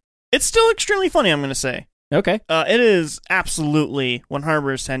 It's still extremely funny, I'm gonna say. Okay. It is absolutely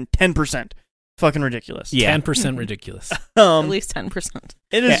 100%, 10% fucking ridiculous. Yeah. 10% ridiculous. At least 10%.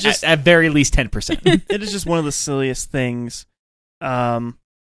 It is just at very least 10%. it is just one of the silliest things that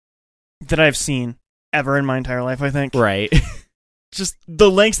I've seen ever in my entire life, I think. Right. Just the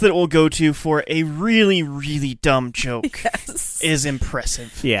lengths that it will go to for a really, really dumb joke Yes. is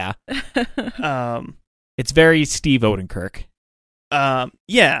impressive. Yeah. Um, It's very Steve Odenkirk.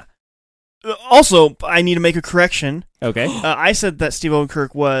 yeah. Also, I need to make a correction. Okay. I said that Steve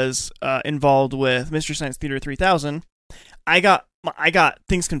Odenkirk was involved with Mystery Science Theater 3000. I got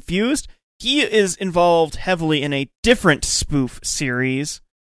things confused. He is involved heavily in a different spoof series,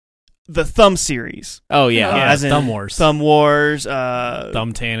 the Thumb series. Oh, yeah. Yeah, as in Thumb Wars. Thumb Wars,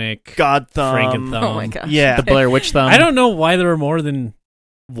 Thumbtanic. God Thumb. Franken-Thumb. Oh my gosh. Yeah. The Blair Witch Thumb. I don't know why there are more than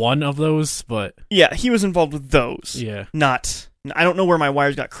one of those, but Yeah, he was involved with those. yeah. I don't know where my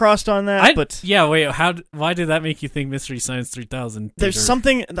wires got crossed on that, but yeah, wait, why did that make you think Mystery Science 3000? there's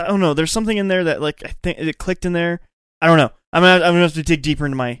something, I don't know, there's something in there that, like, I think it clicked in there. I don't know. I'm gonna have to dig deeper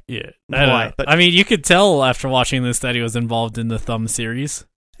into my Yeah. why, but I mean, you could tell after watching this that he was involved in the Thumb series.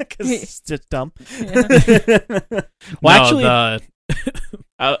 because it's just dumb. Well, No, actually,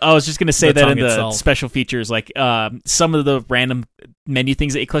 I was just going to say the that in tongue the itself. special features, like some of the random menu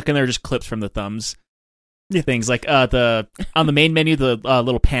things that you click on there are just clips from the Thumbs. Yeah. Things like on the main menu, the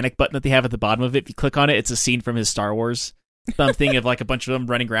little panic button that they have at the bottom of it, if you click on it, it's a scene from his Star Wars Thumb thing of like a bunch of them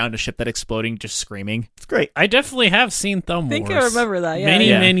running around a ship that exploding, just screaming. It's great. I definitely have seen Thumb I think Wars. I remember that.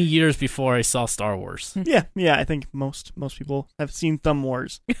 Yeah. Many years before I saw Star Wars. Yeah, I think most people have seen Thumb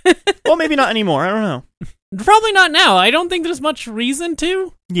Wars. Well, maybe not anymore. I don't know. Probably not now. I don't think there's much reason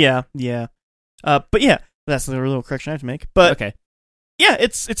to. Yeah. But yeah, that's the little correction I have to make. But Okay. yeah,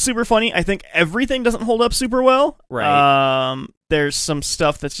 it's super funny. I think everything doesn't hold up super well. Right. There's some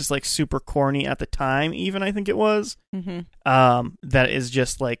stuff that's just like super corny at the time, even I think it was. Mm-hmm. That is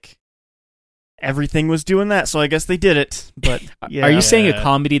just like everything was doing that, so I guess they did it. But yeah. Are you saying a Yeah.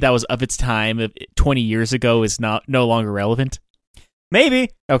 comedy that was of its time, of 20 years ago, is no longer relevant?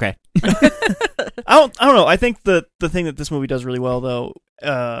 Maybe. Okay. I don't know. I think the thing that this movie does really well, though,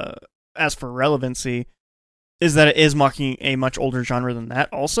 as for relevancy, is that it is mocking a much older genre than that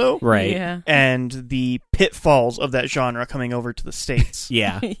also. Right. Yeah. And the pitfalls of that genre coming over to the States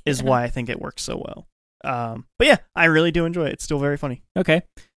Yeah. is why I think it works so well. But yeah, I really do enjoy it. It's still very funny. Okay.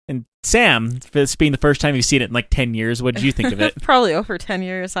 And Sam, this being the first time you've seen it in like 10 years, what did you think of it? Probably over 10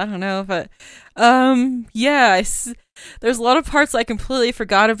 years. I don't know, but yeah, there's a lot of parts I completely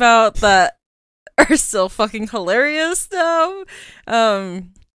forgot about that are still fucking hilarious though.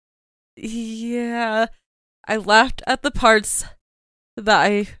 Yeah, I laughed at the parts that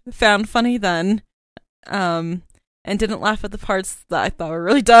I found funny then. and didn't laugh at the parts that I thought were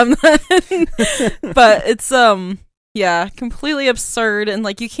really dumb. But it's completely absurd, and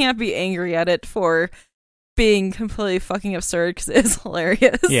like you can't be angry at it for being completely fucking absurd because it is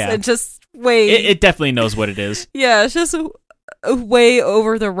hilarious. Yeah. It just It definitely knows what it is. Yeah, it's just way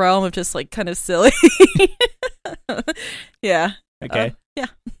over the realm of just like kind of silly. Yeah. Okay. Yeah.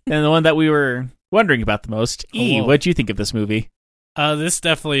 And the one that we were wondering about the most, Hello. what'd you think of this movie? This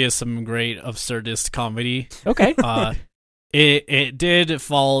definitely is some great absurdist comedy. Okay. It did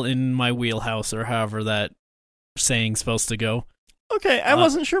fall in my wheelhouse, or however that saying's supposed to go. Okay, I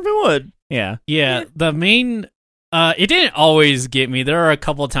wasn't sure if it would. Yeah. Yeah, the main it didn't always get me. There are a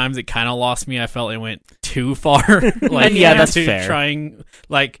couple of times it kind of lost me. I felt it went too far. Like, Yeah, that's to fair. Trying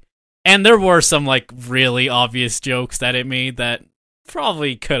and there were some like really obvious jokes that it made that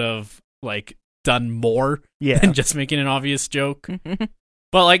probably could have like done more Yeah. than just making an obvious joke.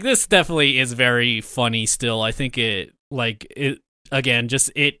 But like this definitely is very funny still. I think it again,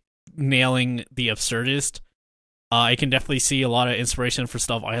 just it nailing the absurdist. I can definitely see a lot of inspiration for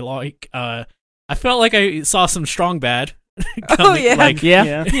stuff I like. I felt like I saw some Strong Bad. Yeah. Like,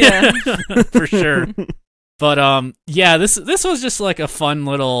 Yeah. Yeah. for sure. But yeah, this was just like a fun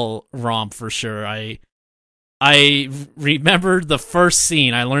little romp for sure. I remembered the first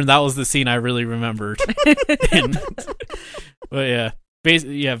scene. I learned that was the scene I really remembered. But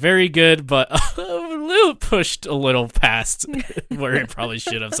yeah, very good, but a little pushed a little past where it probably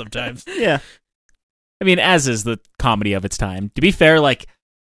should have sometimes. Yeah. I mean, as is the comedy of its time. To be fair, like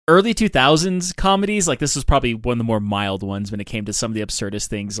early 2000s comedies, like this was probably one of the more mild ones when it came to some of the absurdist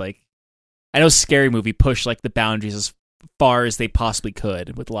things. Like I know Scary Movie pushed like the boundaries as far as they possibly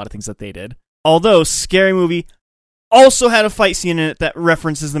could with a lot of things that they did. Although Scary Movie also had a fight scene in it that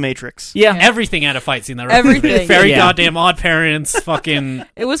references The Matrix. Yeah. Everything had a fight scene. That Everything. Very Yeah. goddamn Odd Parents. Fucking.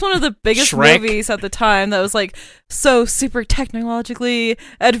 It was one of the biggest Shrek. movies at the time that was like so super technologically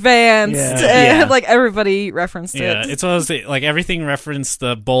advanced, Yeah. and Yeah. like everybody referenced Yeah, it. it's one of those, like everything referenced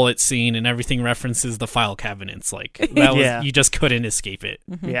the bullet scene and everything references the file cabinets. Like that was Yeah. you just couldn't escape it.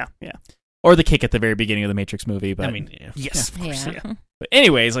 Mhm. Yeah. Or the kick at the very beginning of the Matrix movie. But I mean, yeah. Yes, of course. Yeah. Yeah. But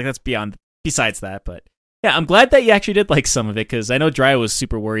anyways, like that's besides that. But yeah, I'm glad that you actually did like some of it because I know Dry was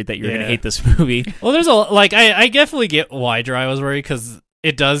super worried that you were going Yeah. to hate this movie. Well, there's I definitely get why Dry was worried because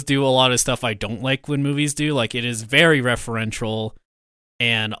it does do a lot of stuff I don't like when movies do. Like it is very referential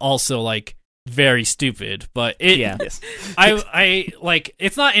and also like very stupid. But it, Yeah. Yes. I like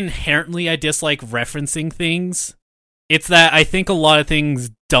it's not inherently I dislike referencing things. It's that I think a lot of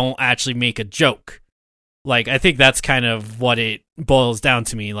things don't actually make a joke. Like I think that's kind of what it boils down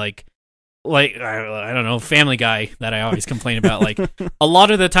to me. Like I don't know, Family Guy that I always complain about. Like a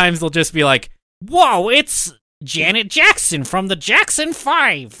lot of the times they'll just be like, "Whoa, it's Janet Jackson from the Jackson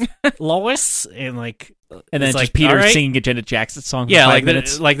 5, Lois," and like, And then it's just like, Peter all right. singing a Janet Jackson song for Yeah, 5 like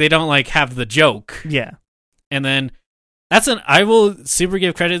minutes. they don't like have the joke. Yeah. And then I will super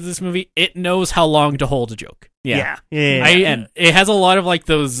give credit to this movie. It knows how long to hold a joke. yeah. Yeah. And- It has a lot of like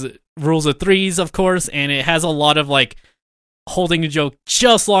those rules of threes, of course, and it has a lot of like holding a joke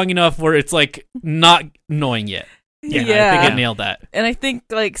just long enough where it's like not annoying yet. Yeah. I think it nailed that. And I think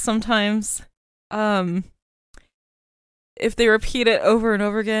like sometimes if they repeat it over and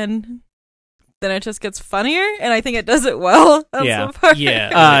over again, then it just gets funnier, and I think it does it well. That's Yeah. the part.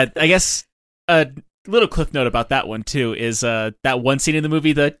 Yeah. I guess a little cliff note about that one too is that one scene in the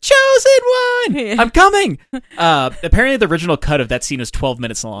movie, the chosen one, Yeah. I'm coming. Apparently, the original cut of that scene was 12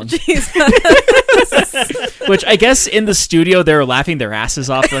 minutes long, Jesus. which I guess in the studio they were laughing their asses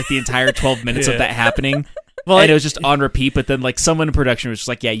off for like the entire 12 minutes Yeah. of that happening. Well, And it was just on repeat, but then like someone in production was just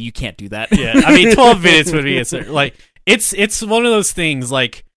like, "Yeah, you can't do that." yeah. I mean, 12 minutes would be like it's one of those things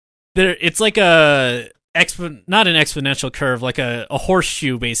like there. It's like not an exponential curve, like a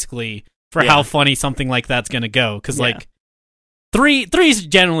horseshoe basically for Yeah. how funny something like that's gonna go. Because Yeah. like three is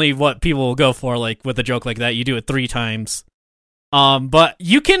generally what people will go for. Like with a joke like that, you do it 3 times. But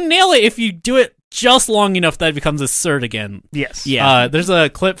you can nail it if you do it just long enough that it becomes absurd again. Yes. Yeah. There's a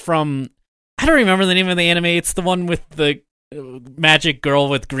clip from I don't remember the name of the anime. It's the one with the magic girl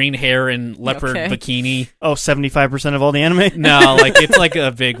with green hair and leopard Okay. bikini. Oh, 75% of all the anime? No, like it's like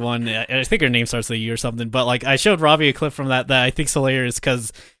a big one. I think her name starts with a U or something. But like I showed Robbie a clip from that I think's hilarious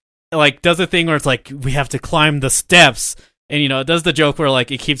because like does a thing where it's like we have to climb the steps, and it does the joke where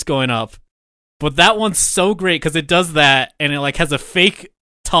like it keeps going up. But that one's so great because it does that, and it like has a fake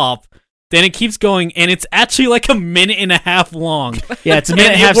top, then it keeps going, and it's actually like a minute and a half long. Yeah, it's a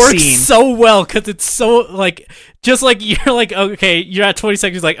minute and a half it works scene. so well because it's so like just like you're like okay, you're at 20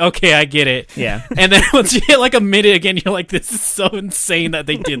 seconds, like okay, I get it. Yeah. And then once you hit like a minute again, you're like, this is so insane that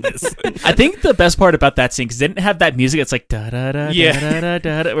they did this. I think the best part about that scene, because they didn't have that music, it's like da da da Yeah. da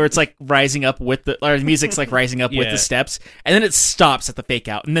da da, where it's like rising up with the, or the music's like rising up with Yeah. the steps, and then it stops at the fake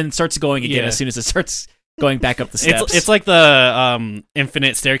out, and then it starts going again Yeah. as soon as it starts going back up the steps. It's like the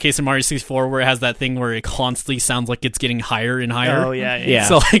infinite staircase in Mario 64 where it has that thing where it constantly sounds like it's getting higher and higher. Oh yeah, Yeah.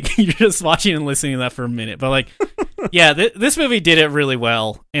 So like you're just watching and listening to that for a minute, but like, yeah, this movie did it really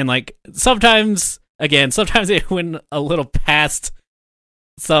well, and like sometimes it went a little past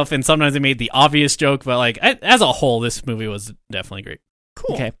stuff, and sometimes it made the obvious joke, but like as a whole, this movie was definitely great.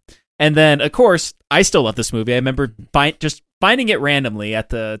 Cool. Okay. And then, of course, I still love this movie. I remember just finding it randomly at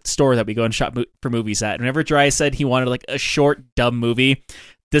the store that we go and shop for movies at. Whenever Dry said he wanted like a short, dumb movie,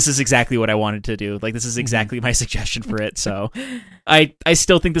 this is exactly what I wanted to do. Like, this is exactly my suggestion for it. So I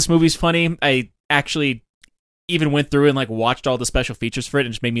still think this movie's funny. I actually even went through and like watched all the special features for it, and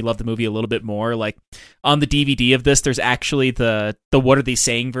it just made me love the movie a little bit more. Like on the DVD of this, there's actually the What Are They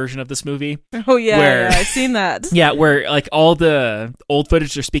Saying version of this movie. Oh yeah, Where- yeah, I've seen that. Yeah, where like all the old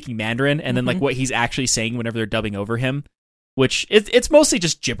footage they're speaking Mandarin, and then like what he's actually saying whenever they're dubbing over him, which it's mostly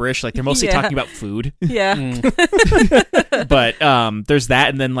just gibberish. Like they're mostly Yeah. talking about food. Yeah. But there's that,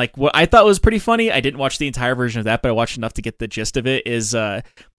 and then like what I thought was pretty funny. I didn't watch the entire version of that, but I watched enough to get the gist of it. Is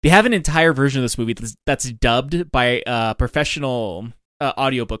they have an entire version of this movie that's dubbed by a professional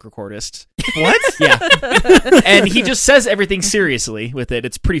audiobook recordist. What? Yeah, and he just says everything seriously with it.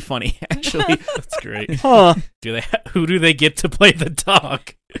 It's pretty funny, actually. That's great. Huh. Who do they get to play the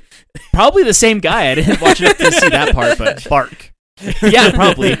dog? Probably the same guy. I didn't watch enough to see that part, but Bark. yeah,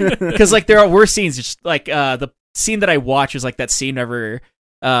 probably, because like there are worse scenes. Just like the scene that I watched was like that scene whenever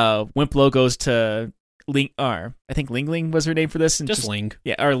Wimplo goes to Ling, or I think Ling Ling was her name for this, and Just Ling.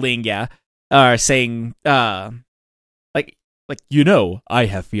 yeah, or Ling, yeah, saying like you know, I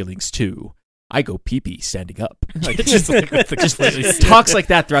have feelings too. I go pee pee standing up. Like Just like with the just completely- talks like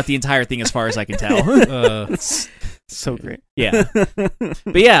that throughout the entire thing, as far as I can tell. So great. Yeah,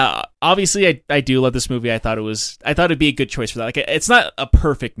 but yeah, obviously I do love this movie. I thought it'd be a good choice for that. Like, it's not a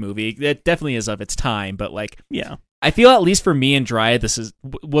perfect movie. It definitely is of its time, but like, Yeah. I feel at least for me and Dry, this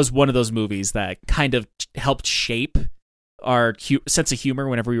was one of those movies that kind of helped shape our sense of humor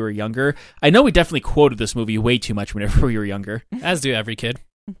whenever we were younger. I know we definitely quoted this movie way too much whenever we were younger. As do every kid.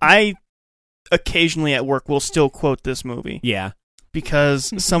 I occasionally at work will still quote this movie Yeah,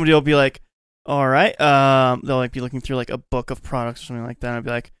 because somebody will be like, all right, they'll like be looking through like a book of products or something like that, and I'll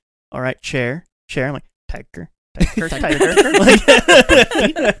be like, all right, chair. I'm like, tiger. Like,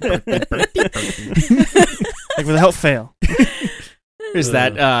 like without fail. there's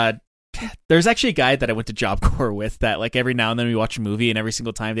that. There's actually a guy that I went to Job Corps with that like every now and then we watch a movie, and every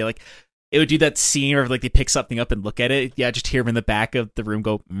single time they like it would do that scene where like they pick something up and look at it. Yeah, just hear him in the back of the room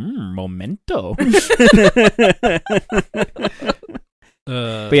go, "Momento."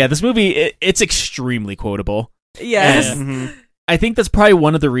 But yeah, this movie it's extremely quotable. Yes. Mhm. I think that's probably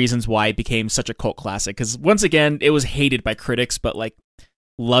one of the reasons why it became such a cult classic. Because once again, it was hated by critics, but like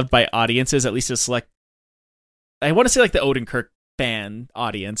loved by audiences. At least a select. I want to say like the Odenkirk fan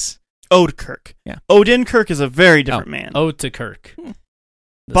audience. Odenkirk. Yeah. Odenkirk is a very different man. Ode to Kirk.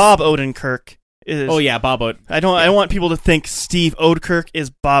 Bob Odenkirk is. Oh yeah, Bob Odenkirk. I want people to think Steve Odenkirk is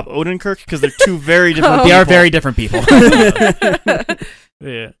Bob Odenkirk because they're two very different. They are people. very different people.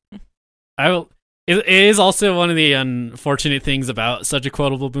 Yeah. It is also one of the unfortunate things about such a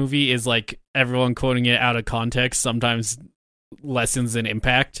quotable movie is like everyone quoting it out of context sometimes lessens in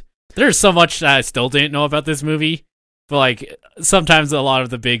impact. There's so much that I still didn't know about this movie, but like sometimes a lot of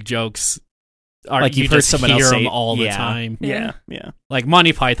the big jokes are Like you you've heard just someone hear else say them it. all the Yeah. time. Yeah. Like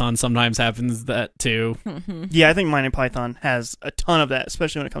Monty Python sometimes happens that too. Mhm. Yeah, I think Monty Python has a ton of that,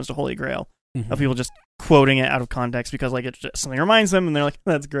 especially when it comes to Holy Grail, Mm-hmm. of people just quoting it out of context because like it just something reminds them, and they're like,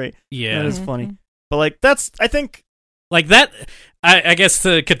 "That's great." Yeah. That is funny. But like I think Like that, I guess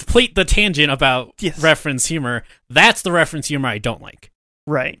to complete the tangent about Yes. reference humor, that's the reference humor I don't like.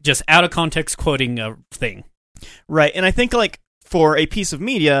 right, Just out of context quoting a thing. right, and I think like for a piece of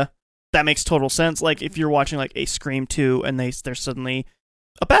media that makes total sense. Like if you're watching like a Scream 2 and there's suddenly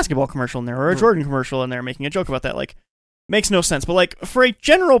a basketball commercial in there or a Jordan commercial and they're making a joke about that, like makes no sense. But like for a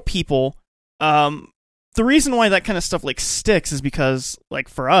general people, the reason why that kind of stuff like sticks is because like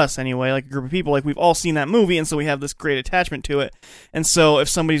for us anyway, like a group of people, like we've all seen that movie, and so we have this great attachment to it. And so if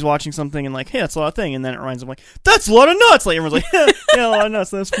somebody's watching something and like, hey, that's a lot of thing, and then it reminds them like, that's a lot of nuts, like everyone's like, yeah, a lot of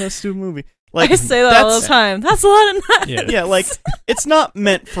nuts, that's a stupid movie. Like I say that all the time. That's a lot of nuts. yeah, like it's not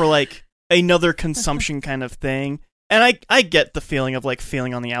meant for like another consumption kind of thing. And I get the feeling of like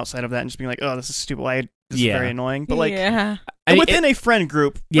feeling on the outside of that and just being like, oh, this is stupid. This is very annoying. But like within a friend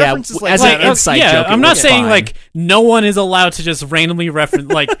group, references like as that an inside joke, I'm not saying fine. like no one is allowed to just randomly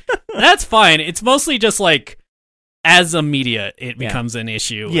reference like that's fine. It's mostly just like as a media it becomes an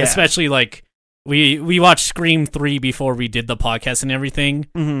issue. Yeah. Especially like we watched Scream 3 before we did the podcast and everything.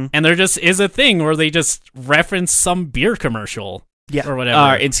 Mm-hmm. And there just is a thing where they just reference some beer commercial. Yeah. Or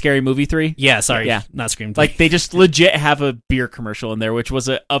whatever. In Scary Movie 3? Yeah, sorry. Yeah. Not Scream 3. Like, they just legit have a beer commercial in there, which was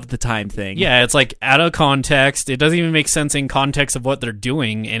a of the time thing. Yeah, it's like out of context. It doesn't even make sense in context of what they're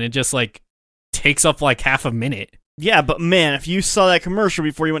doing, and it just like takes up like half a minute. Yeah, but man, if you saw that commercial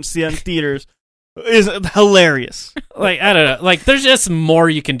before you went to see it in theaters, it's hilarious. Like, I don't know. Like, there's just more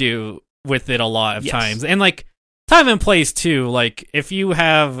you can do with it a lot of times. And like, time and place too. Like, if you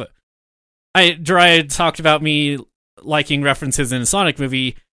have... Dry talked about me liking references in a Sonic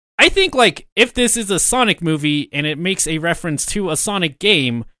movie. I think like if this is a Sonic movie and it makes a reference to a Sonic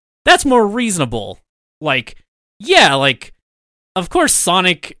game, that's more reasonable. Like, yeah, like of course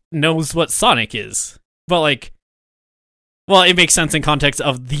Sonic knows what Sonic is, but like, well, it makes sense in context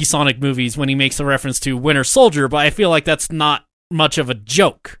of the Sonic movies when he makes a reference to Winter Soldier, but I feel like that's not much of a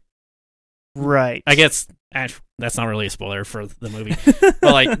joke. Right. I guess that's not really a spoiler for the movie,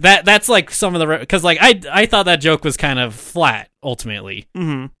 but like that's like some of the because like I thought that joke was kind of flat ultimately.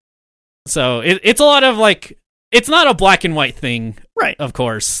 Mm-hmm. So it's a lot of like it's not a black and white thing, right? Of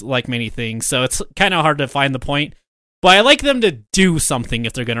course, like many things. So it's kind of hard to find the point. But I like them to do something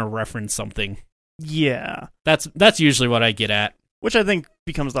if they're going to reference something. Yeah, that's usually what I get at. Which I think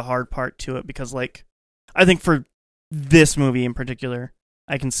becomes the hard part to it because like I think for this movie in particular,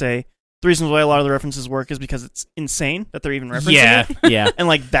 I can say. The reasons why a lot of the references work is because it's insane that they're even referencing it. Yeah. And,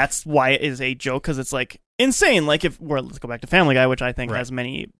 like, that's why it is a joke, because it's, like, insane. Like, let's go back to Family Guy, which I think has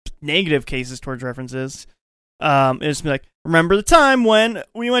many negative cases towards references. It's like, remember the time when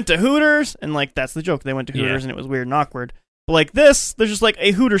we went to Hooters? And, like, that's the joke. They went to Hooters, and it was weird and awkward. But, like, there's just, like,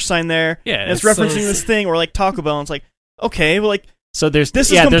 a Hooters sign there. Yeah. And it's referencing this thing, or, like, Taco Bell, and it's like, okay, well, like, so this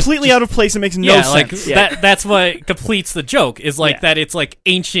is completely out of place. It makes no sense. Like, that's what completes the joke, is, like, that it's, like,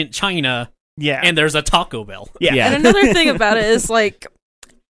 ancient China. Yeah. And there's a Taco Bell. Yeah. And another thing about it is, like,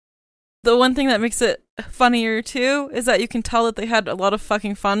 the one thing that makes it funnier, too, is that you can tell that they had a lot of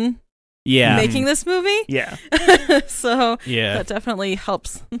fucking fun making this movie. Yeah. So, that definitely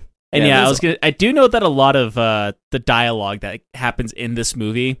helps. And I do know that a lot of the dialogue that happens in this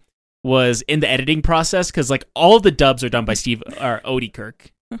movie was in the editing process, because, like, all of the dubs are done by Odie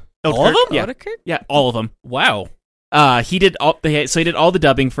Kirk. All of them? Yeah. Yeah, all of them. Wow. He did all the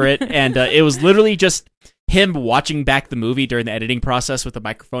dubbing for it, and it was literally just him watching back the movie during the editing process with a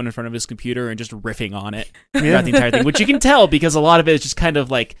microphone in front of his computer and just riffing on it throughout the entire thing, which you can tell because a lot of it is just kind of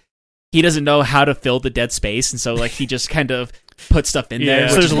like he doesn't know how to fill the dead space, and so like he just kind of puts stuff in there.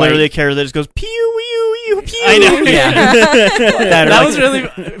 So there's literally a character that just goes pew pew pew. I know. Yeah. that was really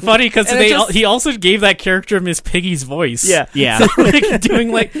funny because he also gave that character Miss Piggy's voice. Yeah. So, like,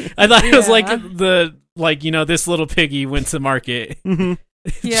 doing like I thought it was like the. Like, you know, this little piggy went to market. Mm-hmm.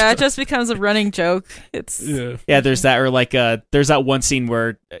 Yeah, it just becomes a running joke. It's there's that, or like there's that one scene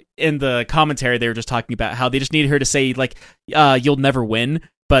where in the commentary they were just talking about how they just needed her to say like you'll never win,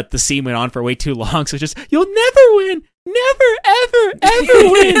 but the scene went on for way too long, so just you'll never win, never ever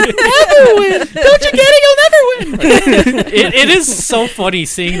win, never win. Don't you get it? You'll never win. It is so funny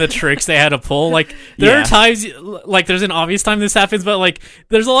seeing the tricks they had to pull. Like there are times, like there's an obvious time this happens, but like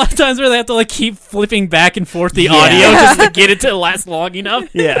there's a lot of times where they have to like keep flipping back and forth the audio just to get it to last long enough.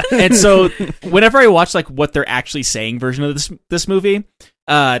 Yeah, and so whenever I watch like what they're actually saying version of this movie,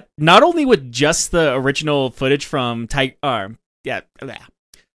 not only with just the original footage from Tiger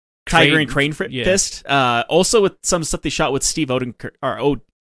and Crane Fist, also with some stuff they shot with Steve Odenkirk, or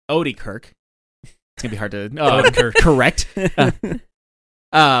Odie Kirk. It's gonna be hard to correct.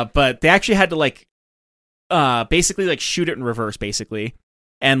 But they actually had to like basically like shoot it in reverse, basically.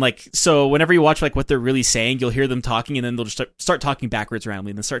 And like, so whenever you watch like what they're really saying, you'll hear them talking, and then they'll just start talking backwards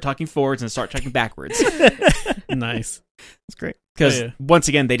randomly, and then start talking forwards, and start talking backwards. Nice, that's great. Because once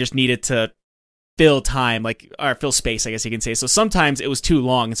again, they just needed to fill time, like, or fill space, I guess you can say. So sometimes it was too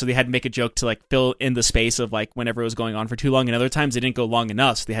long, and so they had to make a joke to like fill in the space of like whenever it was going on for too long, and other times it didn't go long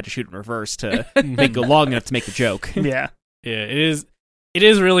enough, so they had to shoot in reverse to make it go long enough to make the joke. Yeah, it is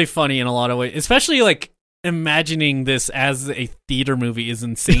really funny in a lot of ways, especially like imagining this as a theater movie is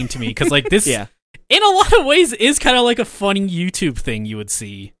insane to me, because like this in a lot of ways is kind of like a funny YouTube thing you would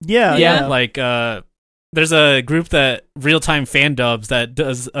see. Yeah. Like there's a group that Real Time Fan Dubs that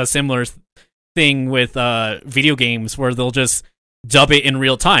does a similar thing with video games where they'll just dub it in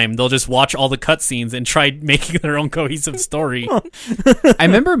real time. They'll just watch all the cutscenes and try making their own cohesive story. I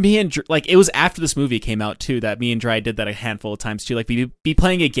remember me and like it was after this movie came out too that me and Dry did that a handful of times too. Like we'd be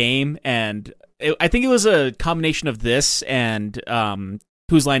playing a game and I think it was a combination of this and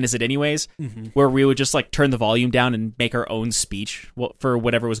Whose Line Is It Anyways, where we would just like turn the volume down and make our own speech for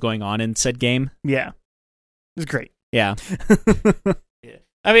whatever was going on in said game. Yeah. It was great. Yeah.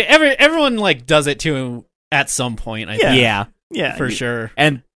 I mean, everyone like does it too at some point. I think. Yeah. Yeah. For sure.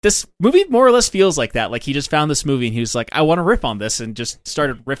 And this movie more or less feels like that. Like he just found this movie and he was like, I want to riff on this, and just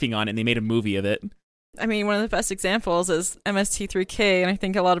started riffing on it, and they made a movie of it. I mean, one of the best examples is MST3K, and I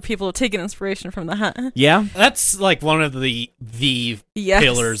think a lot of people have taken inspiration from that. Yeah. That's like one of the Yes.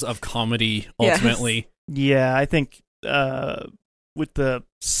 pillars of comedy, Yes. ultimately. Yeah, I think with the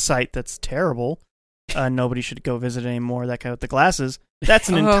site that's terrible, nobody should go visit anymore. That guy with the glasses. That's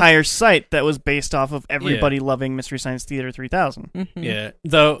an entire site that was based off of everybody loving Mystery Science Theater 3000. Mm-hmm. Yeah,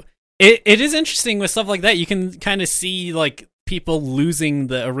 though it is interesting with stuff like that. You can kind of see like people losing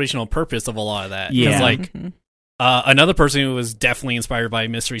the original purpose of a lot of that. 'Cause, Yeah. like another person who was definitely inspired by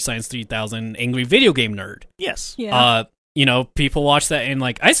Mystery Science 3000, Angry Video Game Nerd. Yes. Yeah. You know, people watch that and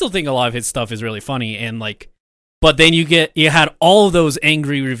like I still think a lot of his stuff is really funny and like, but then you had all of those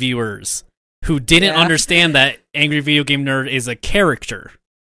angry reviewers who didn't understand that Angry Video Game Nerd is a character.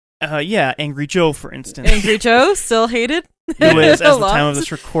 Yeah, Angry Joe, for instance. Angry Joe, still hated. Who is, A as the lot. time of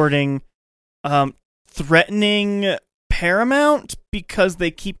this recording, threatening Paramount because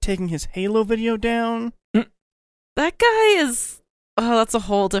they keep taking his Halo video down. That guy is... Oh, that's a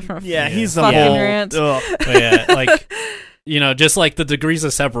whole different... Yeah, he's a fucking whole... rant. Ugh. But yeah, like, you know, just like the degrees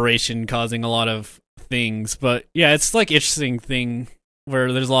of separation causing a lot of things. But yeah, it's like interesting thing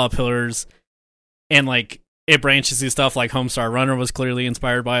where there's a lot of pillars and like it branches to stuff like Homestar Runner was clearly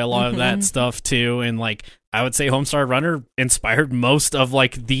inspired by a lot of that stuff too. And like, I would say Homestar Runner inspired most of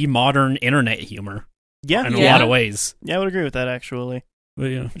like the modern internet humor Yeah. in a lot of ways. Yeah, I would agree with that, actually. But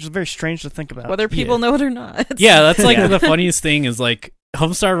yeah. Which is very strange to think about. Whether people know it or not. Yeah, that's like Yeah. the funniest thing is like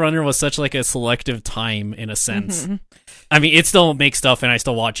Homestar Runner was such like a selective time in a sense. Mhm. I mean, it still makes stuff and I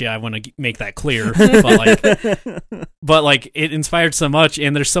still watch it. I want to make that clear. but like it inspired so much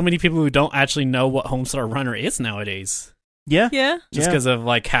and there's so many people who don't actually know what Homestar Runner is nowadays. Yeah. Yeah. Just Yeah. because of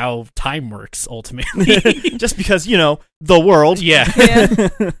like how time works ultimately. Just because, the world. Yeah. Yeah.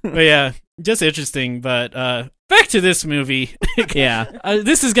 But yeah, just interesting. But back to this movie. Yeah.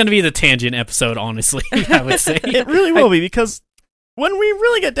 This is going to be the tangent episode, honestly, I would say. It really will be, because when we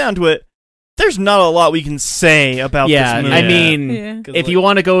really get down to it, there's not a lot we can say about Yeah, this movie. I mean, Yeah. if you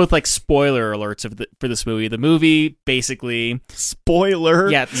want to go with like spoiler alerts for this movie, the movie basically,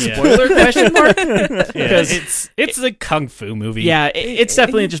 Spoiler. yeah, Yeah. spoiler question mark. Yeah, Because it's a kung fu movie. yeah, it's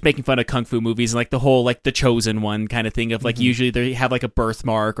definitely just making fun of kung fu movies and like the whole like the Chosen One kind of thing of like usually they have like a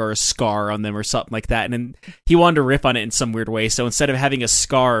birthmark or a scar on them or something like that, and then he wanted to riff on it in some weird way. So instead of having a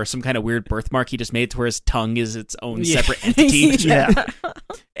scar or some kind of weird birthmark, he just made it to where his tongue is its own separate entity. Yeah.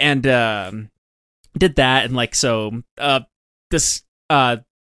 And did that, and like so this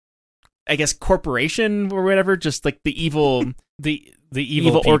I guess corporation or whatever, just like the evil the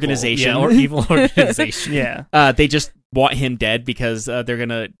evil people. organization. Yeah, or evil organization. Yeah. they just want him dead because they're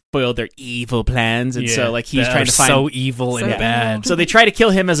gonna foil their evil plans, and so like he's They're trying to find so evil and So bad. so they try to kill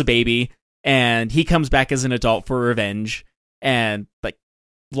him as a baby, and he comes back as an adult for revenge, and like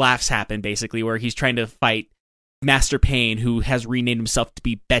laughs happen basically where he's trying to fight Master Payne, who has renamed himself to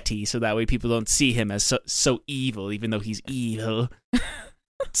be Betty, so that way people don't see him as so evil, even though he's evil.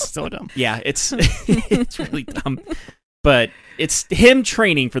 So dumb. Yeah, it's it's really dumb, but it's him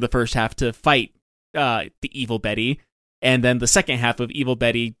training for the first half to fight the evil Betty, and then the second half of evil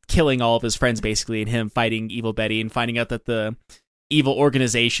Betty killing all of his friends basically, and him fighting evil Betty and finding out that the evil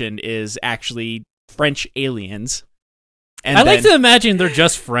organization is actually French aliens. And I like to imagine they're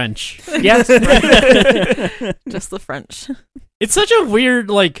just French. yes, Just the French. It's such a weird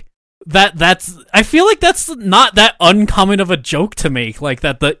like that's I feel like that's not that uncommon of a joke to make, like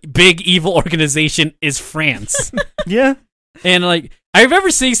that the big evil organization is France. Yeah. And like I remember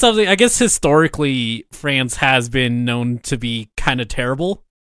seeing something, I guess historically France has been known to be kind of terrible.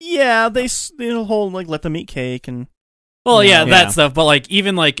 Yeah, they whole like let them eat cake and Well, yeah, Yeah. that stuff, but like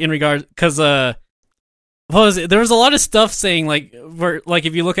even like in regard cuz what was it? There was a lot of stuff saying like where like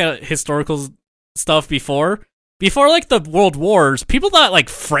if you look at historical stuff before like the World Wars, people thought like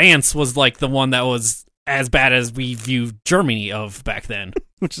France was like the one that was as bad as we view Germany of back then.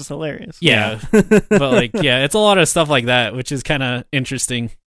 which is hilarious. Yeah. But like yeah, it's a lot of stuff like that, which is kind of interesting.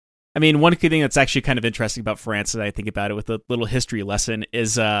 I mean, one thing that's actually kind of interesting about France, that I think about it with a little history lesson,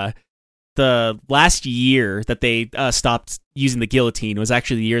 is the last year that they stopped using the guillotine was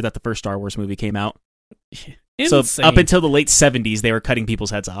actually the year that the first Star Wars movie came out. Insane. So up until the late 70s, they were cutting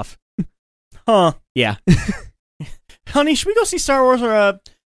people's heads off. Huh. Yeah. Honey, should we go see Star Wars or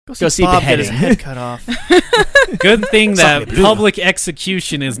Go see Bob get his beheading. head cut off? Good thing that Something. public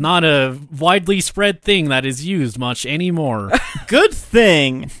execution is not a widely spread thing that is used much anymore. Good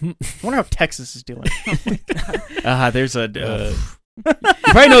thing. I wonder how Texas is doing. There's a... you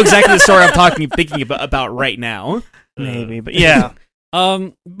probably know exactly the story I'm thinking about right now. Maybe, but yeah.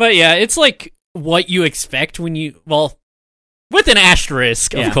 But yeah, it's like what you expect when you, well, with an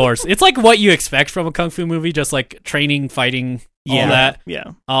asterisk, Yeah. of course. It's like what you expect from a kung fu movie, just like training, fighting, all Yeah. that.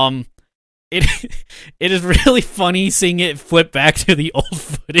 Yeah. It it is really funny seeing it flip back to the old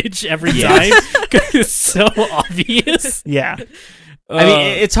footage every Yes. time because it's so obvious. Yeah. I mean,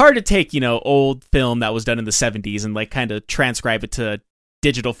 it's hard to take, old film that was done in the 70s and, like, kind of transcribe it to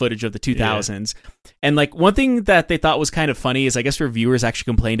digital footage of the 2000s. And, like, one thing that they thought was kind of funny is I guess reviewers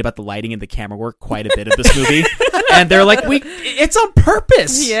actually complained about the lighting and the camera work quite a bit of this movie. And they're like, it's on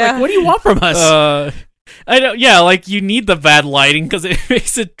purpose. Yeah. Like, what do you want from us? I don't. Yeah, like you need the bad lighting because it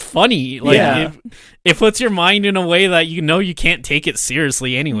makes it funny. Like Yeah. it puts your mind in a way that you can't take it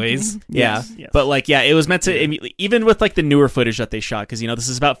seriously, anyways. Yeah. Yes. But, like, yeah, it was meant to, even with, like, the newer footage that they shot, because, this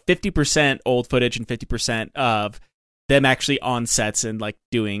is about 50% old footage and 50% of them actually on sets and, like,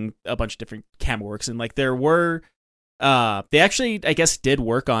 doing a bunch of different camera works. And, like, there were, they actually, I guess, did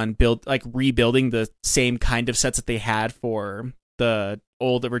work on rebuilding the same kind of sets that they had for the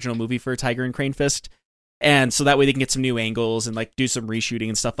old original movie for Tiger and Crane Fist. And so that way they can get some new angles and, like, do some reshooting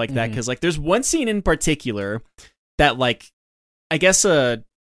and stuff like that. Because, like, there's one scene in particular that, like, I guess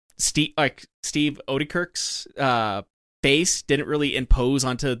Steve Odekirk's face didn't really impose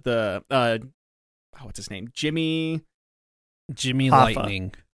onto the what's his name? Jimmy Jimmy Hoffa.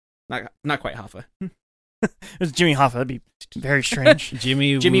 Lightning. not quite Hoffa. It was Jimmy Hoffa. That'd be very strange.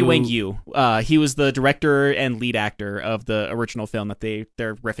 Jimmy Wang Yu. He was the director and lead actor of the original film that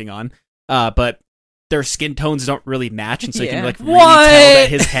they're riffing on. But their skin tones don't really match, and so you can, Yeah. like, really What? tell that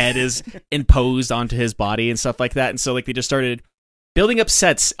his head is imposed onto his body and stuff like that. And so, like, they just started building up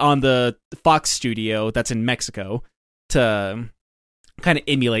sets on the Fox studio that's in Mexico to kind of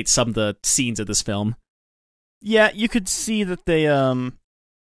emulate some of the scenes of this film. Yeah, you could see that they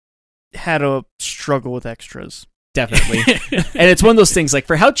had a struggle with extras. Definitely. And it's one of those things, like,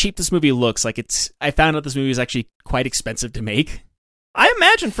 for how cheap this movie looks, like, I found out this movie is actually quite expensive to make. I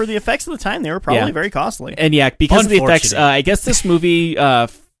imagine for the effects of the time, they were probably Yeah. very costly. And yeah, because of the effects, Unfortunate. I guess this movie,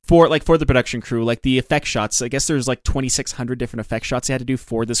 for the production crew, like, the effect shots, I guess there's like 2,600 different effect shots they had to do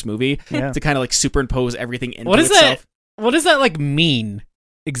for this movie Yeah. to kind of, like, superimpose everything into What is itself. that? What does that like mean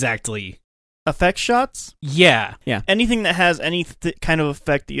exactly? Effect shots? Yeah. Anything that has any kind of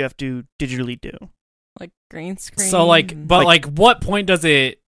effect that you have to digitally do. Like green screen. So like, and- but like, what point does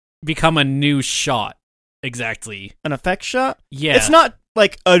it become a new shot exactly? An effect shot? Yeah. It's not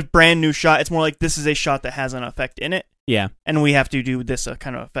like a brand new shot. It's more like this is a shot that has an effect in it, Yeah. and we have to do this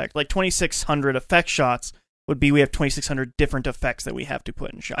kind of effect. Like 2,600 effect shots would be we have 2,600 different effects that we have to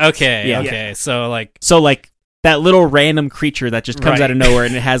put in shots. Okay. Yeah. Okay. So like, So, like, that little random creature that just comes Right. out of nowhere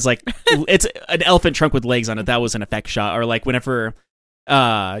and it has, like, it's an elephant trunk with legs on it. That was an effect shot. Or, like, whenever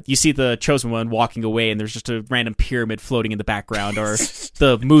you see the Chosen One walking away and there's just a random pyramid floating in the background, or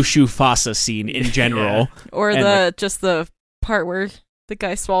the Mushu Fasa scene in general. or and the part where the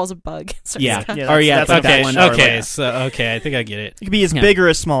guy swallows a bug. Starts Yeah. cut- Yeah. Or, yeah, that's it's like okay. that one. Or, Okay. like, So okay, I think I get it. It could be as Yeah. big or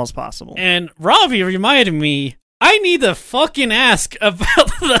as small as possible. And Robbie reminded me, I need to fucking ask about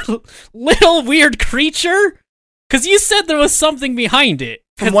the little weird creature, because you said there was something behind it.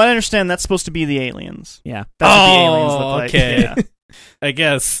 From what I understand, that's supposed to be the aliens. yeah. That's what the aliens look like. okay. Yeah. I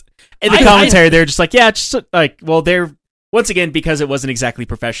guess. In the I- commentary, they're just like, yeah, just like, well, they're, once again, because it wasn't exactly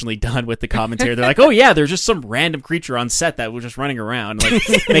professionally done with the commentary, they're like, oh yeah, there's just some random creature on set that was just running around, like,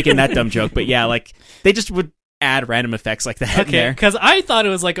 making that dumb joke. But yeah, like, they just would add random effects like that in Okay, there. because I thought it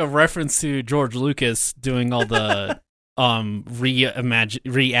was like a reference to George Lucas doing all the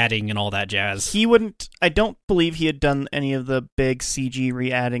re-adding and all that jazz. He wouldn't. I don't believe he had done any of the big CG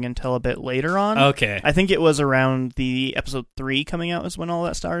re-adding until a bit later on. Okay. I think it was around the episode 3 coming out is when all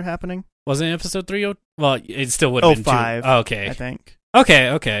that started happening. Wasn't it episode 3? Well, it still would have been 05, 2. Oh, okay. I think.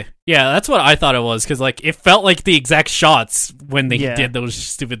 Okay. Yeah, that's what I thought it was, because like it felt like the exact shots when they Yeah. did those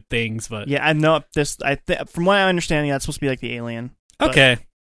stupid things. But Yeah, I know this. From what I understand, yeah, it's supposed to be like the alien. but okay,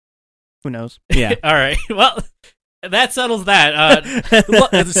 Who knows? Yeah. all right. Well, that settles that.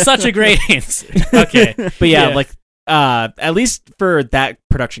 It's such a great answer. Okay, But yeah, Yeah. like, at least for that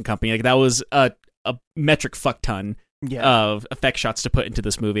production company, like, that was a metric fuck ton Yeah. of effect shots to put into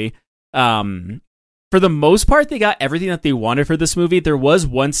this movie. For the most part, they got everything that they wanted for this movie. There was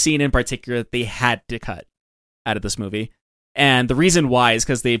one scene in particular that they had to cut out of this movie. And the reason why is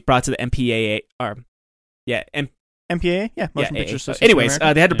because they brought to the MPAA, MPAA? Yeah, Motion Picture Association. Anyways, of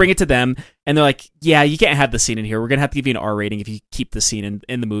America. they had to bring it to them, and they're like, yeah, you can't have the scene in here. We're going to have to give you an R rating if you keep the scene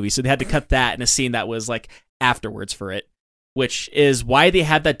in the movie. So they had to cut that in a scene that was like afterwards for it, which is why they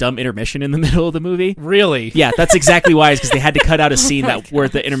had that dumb intermission in the middle of the movie. Really? Yeah, that's exactly why, is because they had to cut out a scene my where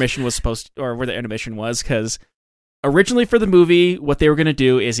the intermission was where the intermission was, because originally for the movie, what they were going to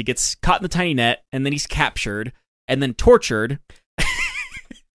do is he gets caught in the tiny net, and then he's captured, and then tortured,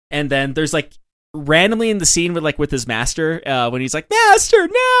 and then there's like, randomly in the scene with his master, when he's like, "Master,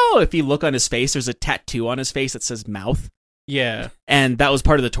 no!" If you look on his face, there's a tattoo on his face that says "mouth," Yeah. and that was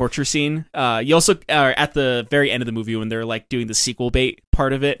part of the torture scene. You also at the very end of the movie when they're like doing the sequel bait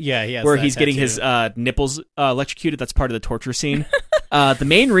part of it, Yeah. where he's getting his nipples electrocuted. That's part of the torture scene. The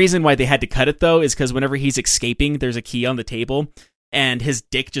main reason why they had to cut it though is because whenever he's escaping, there's a key on the table, and his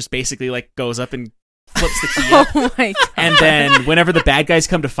dick just basically like goes up and flips the key up. Oh my god. And then whenever the bad guys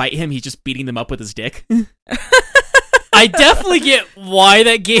come to fight him, he's just beating them up with his dick. I definitely get why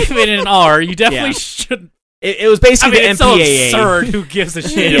that gave it an R. You definitely Yeah. should. It was basically it's the so MPAA. absurd. Who gives a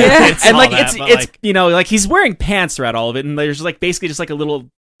shit? Yeah. It's And all like that, it's but, you know, like he's wearing pants throughout all of it, and there's like basically just like a little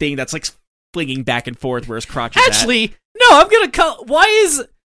thing that's like flinging back and forth where his crotch is actually, no. I'm gonna call. Why is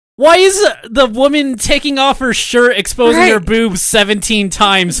the woman taking off her shirt, exposing her Right. boobs 17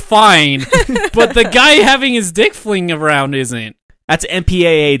 times fine, but the guy having his dick fling around isn't? That's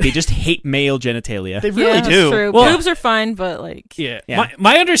MPAA. They just hate male genitalia. They Yeah, really that's do. true. Well- Boobs are fine, but like, Yeah. Yeah.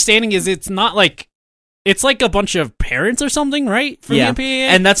 My understanding is it's not like it's like a bunch of parents or something, right? For Yeah. the MPAA,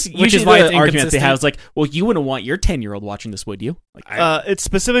 And that's which usually is why the it's argument they inconsistent. have is like, well, you wouldn't want your 10-year-old watching this, would you? Like, It's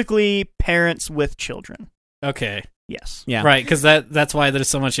specifically parents with children. Okay, Yes. yeah. right, because that's why there's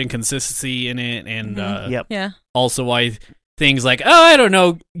so much inconsistency in it, and Yep. yeah. also why things like I don't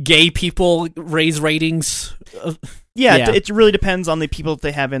know, gay people raise ratings. Yeah, Yeah. it really depends on the people that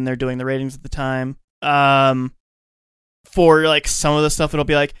they have in there doing the ratings at the time. For like some of the stuff, it'll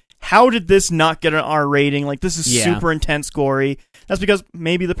be like, how did this not get an R rating? Like, this is Yeah. super intense, gory. That's because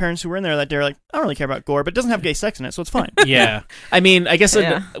maybe the parents who were in there that day are like, I don't really care about gore, but it doesn't have gay sex in it, so it's fine. Yeah, I mean, I guess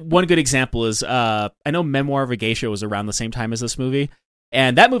Yeah. one good example is I know Memoir of a Geisha was around the same time as this movie,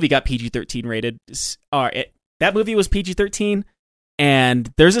 and that movie got PG-13 rated. That movie was PG-13,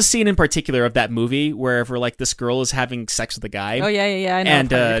 and there's a scene in particular of that movie where like this girl is having sex with a guy. Oh yeah. I know.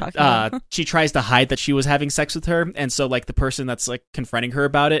 And what part you're talking about. she tries to hide that she was having sex with her, and so like the person that's like confronting her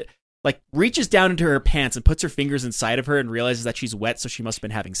about it like reaches down into her pants and puts her fingers inside of her and realizes that she's wet, so she must have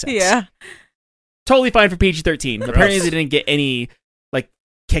been having sex. Yeah. Totally fine for PG-13. Gross. Apparently they didn't get any like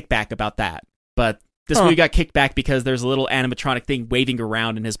kickback about that, but this movie got kicked back because there's a little animatronic thing waving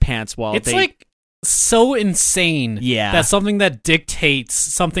around in his pants while it's like so insane. Yeah. that something that dictates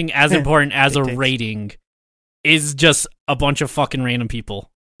something as important as a Dictates. rating is just a bunch of fucking random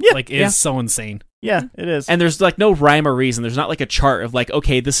people. Yeah, like yeah. is so insane. Yeah, it is. and there's like no rhyme or reason. There's not like a chart of like,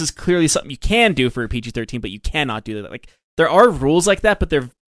 okay, this is clearly something you can do for a PG-13, but you cannot do that. Like there are rules like that, but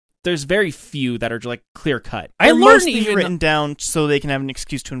there's very few that are like clear cut. I They're learned mostly even written down so they can have an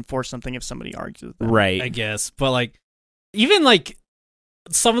excuse to enforce something if somebody argues with them. Right. I guess, but like even like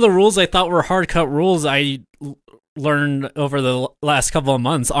some of the rules I thought were hard cut rules I learned over the last couple of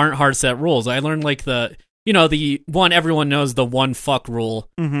months aren't hard set rules. I learned like the one everyone knows, the one fuck rule.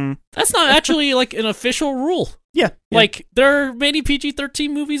 Mm-hmm. That's not actually like an official rule. Yeah. Like there are many PG-13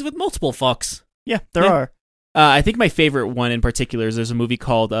 movies with multiple fucks. Yeah, there Yeah. are. I think my favorite one in particular is there's a movie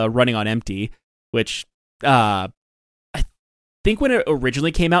called Running on Empty, which I think when it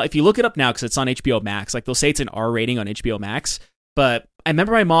originally came out, if you look it up now, because it's on HBO Max, like they'll say it's an R rating on HBO Max, but I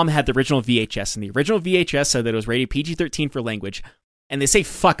remember my mom had the original VHS, and the original VHS said that it was rated PG-13 for language, and they say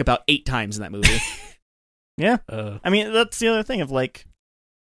fuck about 8 times in that movie. Yeah. Uh, I mean, that's the other thing of like,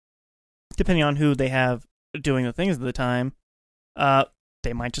 depending on who they have doing the things at the time,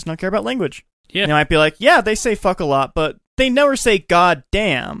 they might just not care about language. Yeah. They might be like, yeah, they say fuck a lot, but they never say God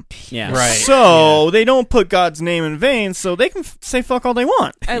damn. Yeah. Right. So they don't put God's name in vain, so they can say fuck all they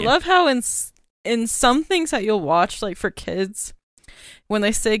want. I Yeah. love how in some things that you'll watch, like for kids, when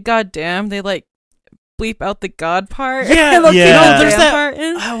they say "God damn," they like bleep out the God part. Yeah, and they'll keep yeah. the There's damn that- part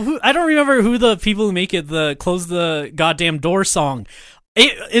in. I don't remember who the people who make it the close the goddamn door song.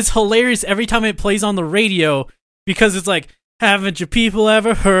 It is hilarious every time it plays on the radio because it's like, haven't you people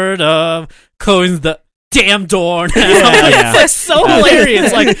ever heard of closing the damn door now? Yeah. It's like so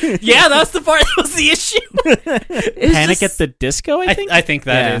hilarious. Like, yeah, that's the part that was the issue. It's Panic just- at the Disco, I think? I think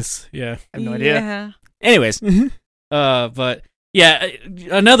that Yeah. is. Yeah. I have no idea. Yeah. Anyways. But yeah,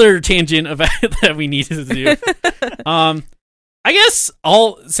 another tangent about that we needed to do. I guess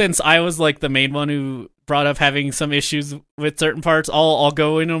since I was like the main one who brought up having some issues with certain parts, I'll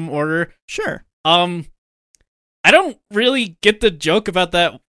go in them order. Sure. I don't really get the joke about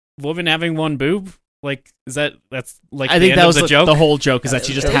that woman having one boob. Like, that's like I the think end that of was the joke? the whole joke is that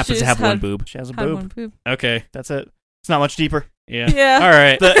she just She happens to have just had- one boob. She has a Had boob. one boob. Okay, That's it. It's not much deeper. yeah, Yeah. all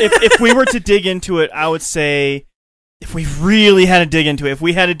right. If we were to dig into it, I would say, if we really had to dig into it, if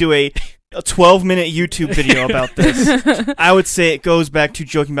we had to do a 12-minute YouTube video about this, I would say it goes back to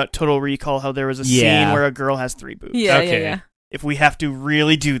joking about Total Recall, how there was a Yeah. scene where a girl has 3 boobs. Yeah, Okay. yeah, If we have to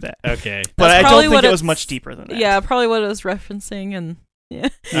really do that. Okay, But That's I probably don't think what it was it's- much deeper than that. Yeah, probably what it was referencing, and yeah.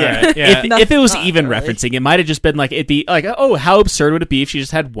 all right. Yeah, If it was Not even really. referencing, it might have just been like, it'd be like, oh, how absurd would it be if she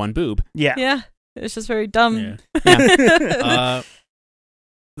just had one boob? Yeah. Yeah, it's just very dumb. the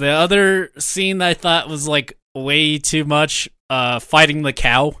other scene that I thought was like way too much, fighting the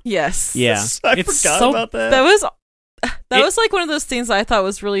cow. Yes. Yeah. I It's forgot so- about that. That was It- was like one of those things that I thought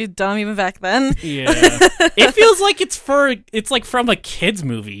was really dumb even back then. Yeah, it feels like it's like from a kids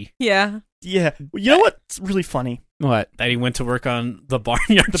movie Yeah. Yeah. You know what's really funny? What? that he went to work on the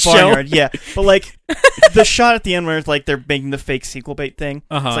barnyard. The show. barnyard, yeah. But like the shot at the end where it's like they're making the fake sequel bait thing.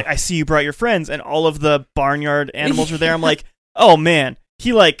 Uh-huh. It's like, I see you brought your friends, and all of the barnyard animals are there. I'm like, oh man,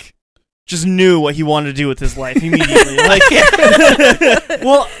 he like just knew what he wanted to do with his life immediately. Like,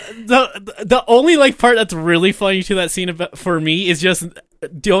 Well, the only like part that's really funny to that scene for me is just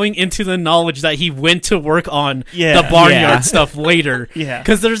going into the knowledge that he went to work on Yeah. the barnyard Yeah. stuff later. yeah,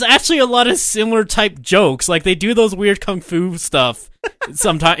 Because there's actually a lot of similar type jokes. Like they do those weird kung fu stuff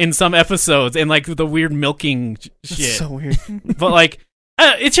sometime in some episodes, and like the weird milking shit. it's so weird. But like,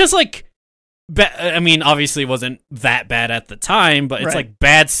 it's just like, I mean, obviously it wasn't that bad at the time, but it's Right. like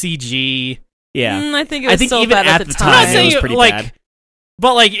bad CG. Yeah. I think it I was think so even bad at at the the time, I'm not time. it was saying, pretty like, bad.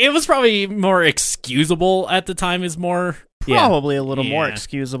 But like, it was probably more excusable at the time. Is more. Yeah. Probably a little more Yeah.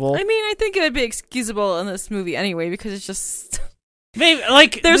 excusable. I mean, I think it would be excusable in this movie anyway because it's just Maybe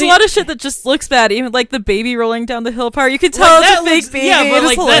like there's a lot of shit that just looks bad. Even like the baby rolling down the hill part, you can like, tell that it's a fake looks- baby. Yeah, but it's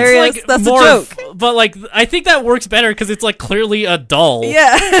like hilarious. that's That's more. a joke. But like, I think that works better because it's like clearly a doll.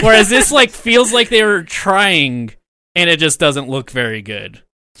 Yeah. Whereas this like feels like they were trying, and it just doesn't look very good.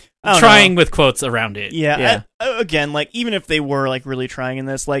 I don't Trying know. with quotes around it. Yeah. Again, like even if they were like really trying in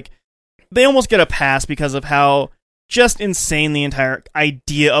this, like they almost get a pass because of how just insane the entire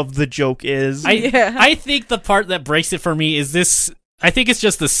idea of the joke is. Yeah. I think the part that breaks it for me is this. I think it's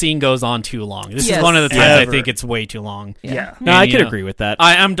just the scene goes on too long. This Yes. is one of the times I Ever. think it's way too long. yeah. No, And, I you could know, agree with that.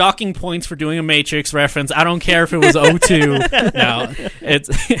 I'm docking points for doing a Matrix reference. I don't care if it was 02. No,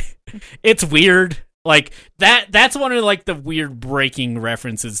 it's weird. Like that's one of like the weird breaking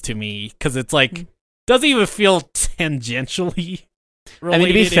references to me because it's like doesn't even feel tangentially related. I mean,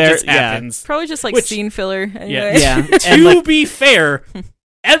 to be it fair, just yeah. happens. Probably just like Which- scene filler. Anyway. yeah. To And, like, be fair,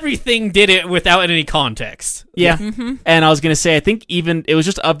 everything did it without any context. yeah. Mm-hmm. And I was going to say, I think even it was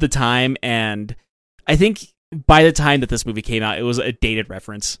just of the time, and I think by the time that this movie came out, it was a dated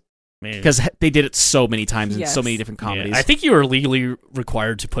reference because they did it so many times in so Yes. many different Yeah, comedies. I think you are legally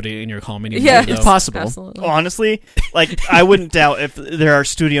required to put it in your comedy. Yeah. movie, it's though. possible. Absolutely. Honestly, like I wouldn't doubt if there are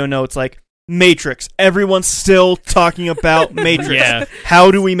studio notes like Matrix. Everyone's still talking about Matrix. Yeah.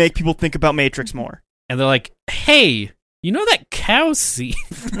 How do we make people think about Matrix more? And they're like, "Hey, you know that cow scene?"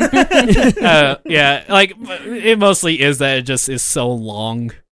 Yeah, like it mostly is that it just is so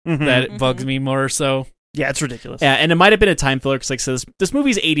long Mhm. that it Mhm. bugs me more. So Yeah, it's ridiculous. Yeah, and it might have been a time filler because, like, so this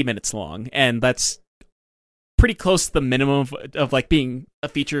movie's 80 minutes long, and that's pretty close to the minimum of like being a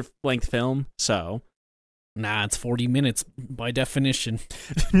feature length film. So nah, it's 40 minutes by definition.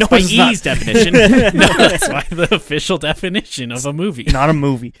 No, by it's not. E's definition, No, that's why the official definition of a movie. Not a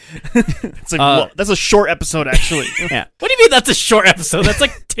movie. It's like, that's a short episode, actually. yeah. What do you mean that's a short episode? That's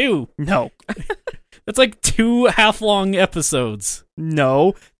like 2. No, That's like 2 half-long episodes.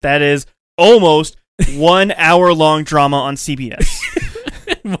 no, that is almost 1 hour long drama on CBS.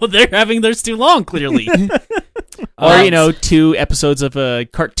 Well, they're having theirs too long, clearly. Or, you know, 2 episodes of a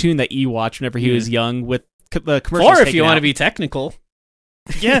cartoon that you watched whenever he was young with the commercials. Or if taken you want to out. be technical,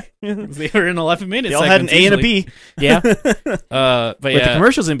 Yeah, they were in 11 minutes. they all had an A and a B. yeah, But with the yeah,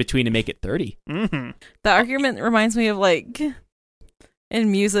 commercials in between to make it 30. Mm-hmm. The argument reminds me of like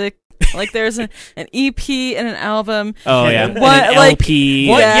in music, like there's an EP and an album. Oh yeah, What, And an like- LP.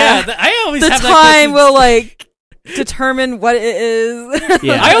 what? Yeah. Yeah, I always The have that time question. will like determine what it is.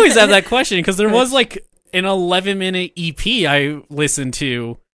 Yeah. I always have that question because there was like an 11-minute EP I listened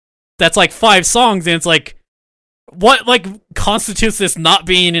to that's like 5 songs, and it's like, what like constitutes this not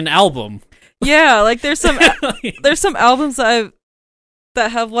being an album? Yeah, like there's some albums that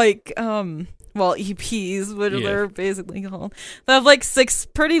that have like EPs, what Yeah. they're basically called. They have like 6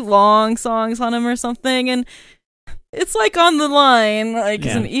 pretty long songs on them or something, and it's like on the line, like is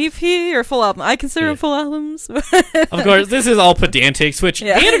Yeah. an EP or full album. I consider Yeah. them full albums. Of course, this is all pedantics, which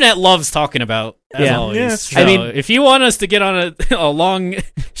Yeah. the internet loves talking about, as Yeah. always. Yeah, it's So true. I mean- if you want us to get on a long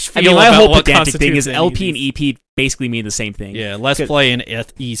spiel I mean, my about whole what pedantic thing is constitutes LP and any of EP basically mean the same thing. these- Yeah, let's Good. play and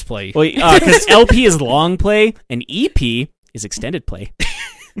ease play. Well, because LP is long play and EP is extended play.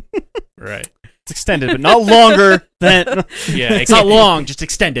 Right. It's extended, but not longer than. Yeah, It's not long, just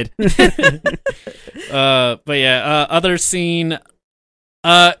extended. But yeah, other scene.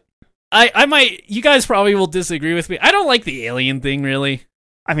 I might. You guys probably will disagree with me. I don't like the alien thing really.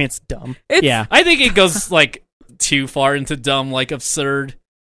 I mean, it's dumb. It's, Yeah. I think it goes like too far into dumb, like absurd,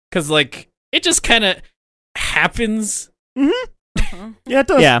 because like it just kind of happens. uh-huh. Yeah, it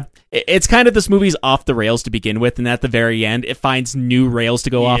does. Yeah. It's kind of this movie's off the rails to begin with, and at the very end, it finds new rails to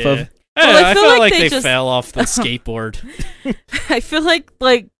go off of. I, don't Well, know, I I feel felt like like they they just- fell off the skateboard. I feel like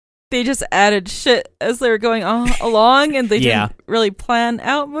they just added shit as they were going along, and they Yeah. didn't really plan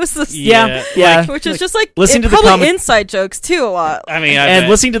out most of the Yeah, yeah. which is just like listen to the probably comment- inside jokes too a lot. I mean, And bet.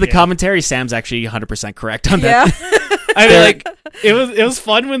 listening to the Yeah. commentary, Sam's actually 100% correct on Yeah. that. I mean, like it was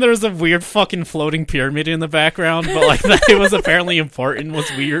fun when there was a weird fucking floating pyramid in the background, but like that it was apparently important was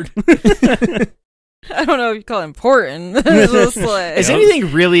weird. I don't know if you call it important. It's just like, Is Yeah.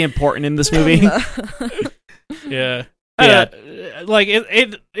 anything really important in this movie? Yeah. Yeah. Like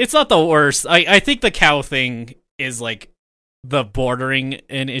it's not the worst. I think the cow thing is like the bordering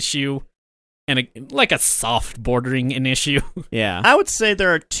an issue, and like a soft bordering an issue. Yeah. I would say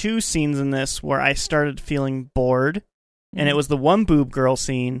there are 2 scenes in this where I started feeling bored, and it was the one boob girl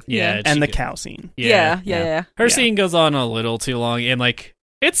scene Yeah. and the she- cow scene. yeah. Her Yeah. scene goes on a little too long, and like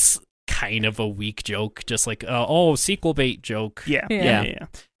it's kind of a weak joke, just like sequel bait joke. Yeah. Yeah. Yeah.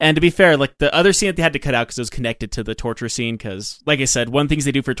 And to be fair, like the other scene that they had to cut out because it was connected to the torture scene. Because, like I said, one of the things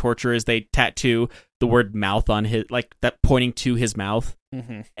they do for torture is they tattoo the word mouth on his, like that pointing to his mouth.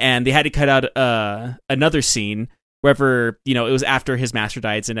 Mm-hmm. And they had to cut out another scene wherever, it was after his master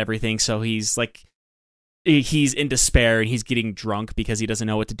dies and everything. So he's like, he's in despair and he's getting drunk because he doesn't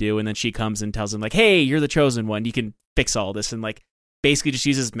know what to do. And then she comes and tells him like, hey, you're the chosen one. You can fix all this. And like basically just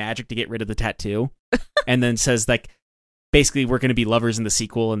uses magic to get rid of the tattoo. And then says like, basically we're going to be lovers in the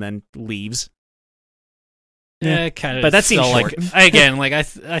sequel, and then leaves. Yeah, kind of. But that seems still, like short. again, like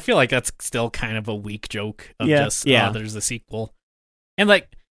I feel like that's still kind of a weak joke of Yeah. just Yeah. there's a sequel, and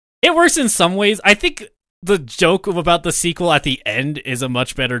like it works in some ways. I think the joke about the sequel at the end is a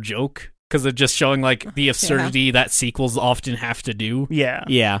much better joke because of just showing like the absurdity that sequels often have to do. Yeah.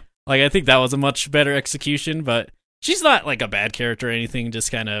 Yeah. Like I think that was a much better execution, but she's not like a bad character or anything.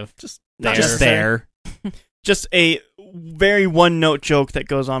 Just kind of Not Just there. Just a very one-note joke that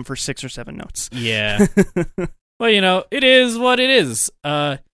goes on for 6 or 7 notes. Yeah. Well, it is what it is.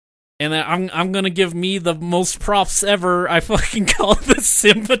 And then I'm gonna give me the most props ever. I fucking called the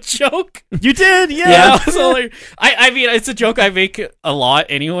Simba joke. You did, yeah. Yeah, I was all like, I mean, it's a joke I make a lot,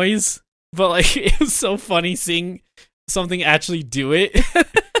 anyways. But like, it was so funny seeing something actually do it.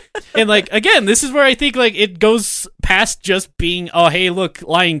 And like, again, this is where I think like it goes past just being, oh hey, look,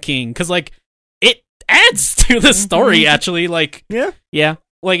 Lion King, because like it adds to the story. Actually, like, Yeah.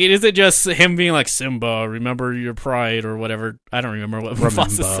 like it isn't just him being like Simba, remember your pride or whatever. I don't remember what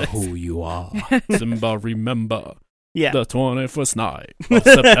Mufasa says. you are. Simba, remember Yeah. the 21st night of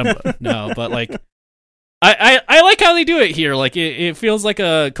September. No, but like, I like how they do it here. Like, it feels like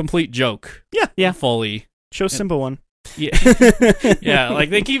a complete joke. Yeah. Fully. Show Simba one. Yeah. Yeah, like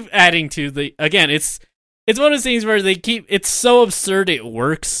they keep adding to the, again, it's one of those things where they keep, it's so absurd it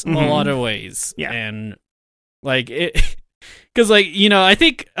works Mhm. a lot of ways. Yeah. And like it, because like, I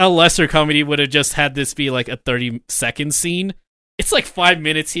think a lesser comedy would have just had this be like a 30-second scene. It's like 5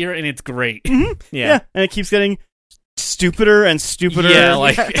 minutes here and it's great. Yeah. And it keeps getting stupider and stupider. Yeah,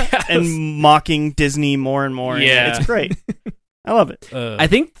 like, and mocking Disney more and more. Yeah. It's great. I love it. I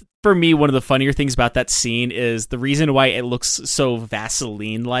think for me, one of the funnier things about that scene is the reason why it looks so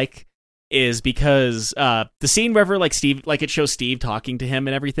Vaseline-like is because the scene wherever like Steve, like it shows Steve talking to him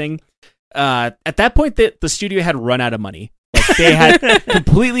and everything. At that point, the studio had run out of money. Like they had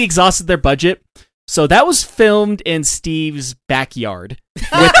completely exhausted their budget. So that was filmed in Steve's backyard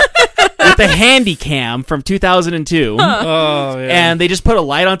with a handy cam from 2002. Oh, yeah. And they just put a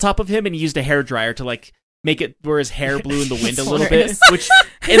light on top of him and used a hairdryer to like make it where his hair blew in the wind a little bit. Which,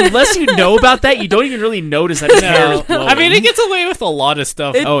 unless you know about that, you don't even really notice that his hair is blowing. I mean, it gets away with a lot of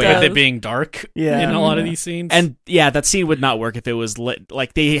stuff It with does. it being dark in a lot of these scenes. And yeah, that scene would not work if it was lit.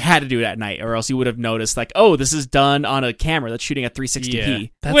 Like, they had to do it at night, or else you would have noticed, like, oh, this is done on a camera that's shooting at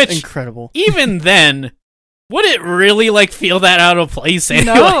 360p. That's Which- incredible. even then, would it really like feel that out of place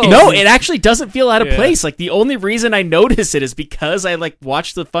anyway? No, it actually doesn't feel out of Yeah. place. Like, the only reason I notice it is because I like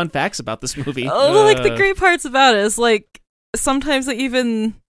watched the fun facts about this movie. Oh, like the great parts about it is like sometimes they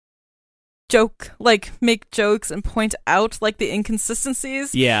even make jokes and point out like the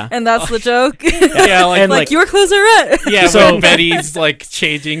inconsistencies. Yeah. And that's the joke. Yeah, like, And, like your clothes are red. yeah, So- when Betty's like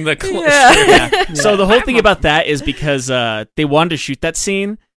changing the clothes. Yeah. Yeah. So the whole thing about that is because they wanted to shoot that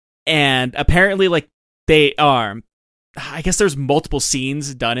scene, and apparently, like, they are. I guess there's multiple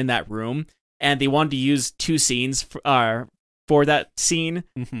scenes done in that room, and they wanted to use 2 scenes for that scene.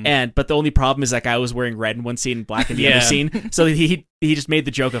 But the only problem is that guy was wearing red in one scene and black in the other Yeah. scene. So he just made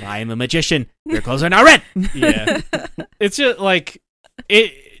the joke of, I am a magician. Your clothes are now red. Yeah. It's just like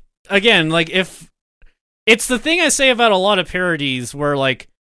it again, like if it's the thing I say about a lot of parodies where like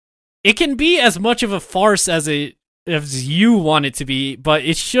it can be as much of a farce as you want it to be, but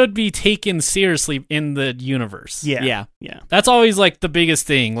it should be taken seriously in the universe. Yeah. That's always like the biggest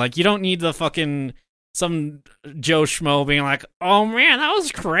thing. Like you don't need the fucking some Joe Schmo being like, "Oh man, that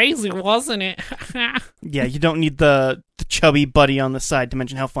was crazy, wasn't it?" Yeah, you don't need the chubby buddy on the side to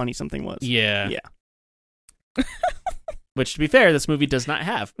mention how funny something was. Yeah. Yeah. Which, to be fair, this movie does not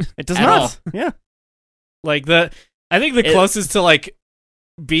have. It does At not. all. Yeah. Like I think the closest to like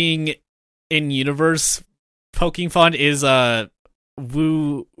being in universe poking fun is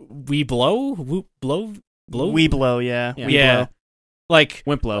We Blow. Yeah. Yeah. We Yeah. blow. Like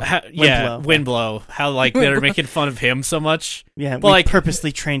Wimplo. Windblow. How like they're making fun of him so much. Yeah, But, we like-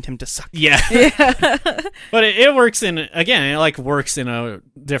 purposely trained him to suck. Yeah, Yeah. but it works it like works in a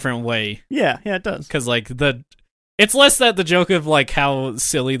different way Yeah, it does. because like it's less that the joke of like how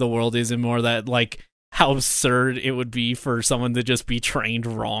silly the world is and more that like how absurd it would be for someone to just be trained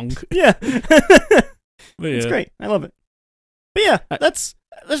wrong. Yeah. But It's yeah. great. I love it. But yeah, that's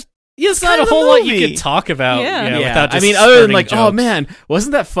Yeah, it's not kind a of the whole lot you movie. could talk about. Yeah. Without I just mean, other than spurting like, oh jokes. man,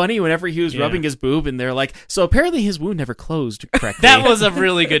 wasn't that funny whenever he was Yeah. rubbing his boob and they're like, so apparently his wound never closed correctly. That was a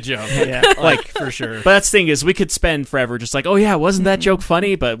really good joke. yeah. Like for sure. But that's the thing is, we could spend forever just like, oh yeah, wasn't that joke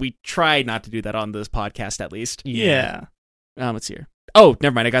funny? But we tried not to do that on this podcast, at least. Yeah. Let's see here. Oh,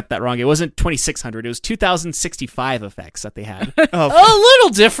 never mind, I got that wrong. It wasn't 2600. It was 2065 effects that they had. Oh, A little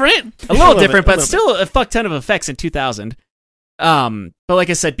different. A little little different, bit, a but little still a fuck ton of effects in 2000. But like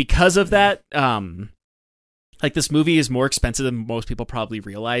I said, because of that, like this movie is more expensive than most people probably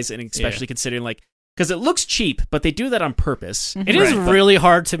realize, and especially considering like, because it looks cheap, but they do that on purpose. It is Right, but- really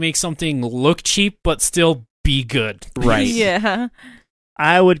hard to make something look cheap but still be good. Right. Yeah.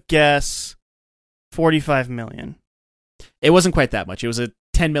 I would guess 45 million. It wasn't quite that much. It was a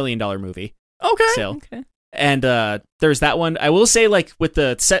 $10 million movie. Okay. Still. Okay. And there's that one. I will say, like, with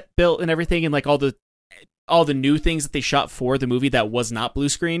the set built and everything, and like all the new things that they shot for the movie that was not blue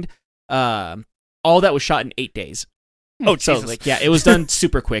screened, all that was shot in 8 days. Oh, So Jesus. like, yeah, it was done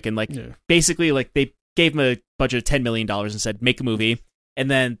super quick, and like Yeah. basically, like they gave them a budget of $10 million and said make a movie, and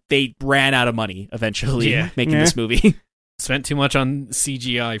then they ran out of money eventually Yeah. making Yeah. this movie. Spent too much on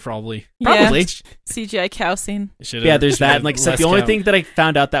CGI, probably. Probably. Yeah. CGI cow scene. Should've- Yeah, there's that. should've And like I said, less the only count. thing that I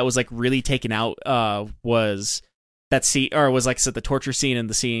found out that was like really taken out was that scene, or was like I said, the torture scene and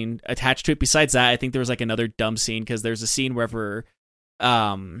the scene attached to it. Besides that, I think there was like another dumb scene because there's a scene whenever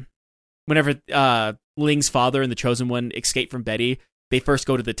Ling's father and the Chosen One escape from Betty, they first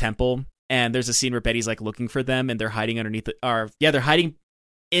go to the temple, and there's a scene where Betty's like looking for them, and they're hiding underneath they're hiding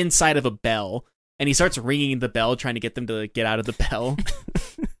inside of a bell. And he starts ringing the bell, trying to get them to get out of the bell.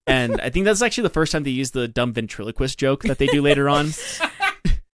 And I think that's actually the first time they use the dumb ventriloquist joke that they do later on.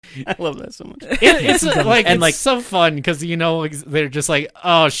 I love that so much. It's like And, it's like- so fun because they're just like,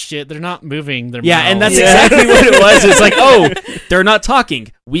 oh shit, they're not moving. They're Yeah, and that's Yeah. exactly what it was. It's like, oh, they're not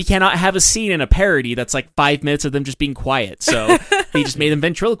talking. We cannot have a scene in a parody that's like 5 minutes of them just being quiet. So they just made them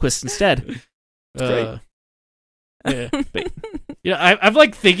ventriloquists instead. Yeah. But, yeah, I'm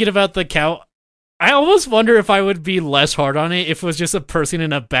like thinking about the cow. I almost wonder if I would be less hard on it if it was just a person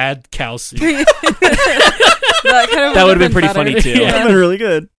in a bad cow suit. That would've been pretty better. funny, too. That'd been really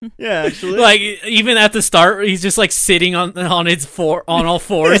good. Yeah, actually. Like even at the start, he's just like sitting on all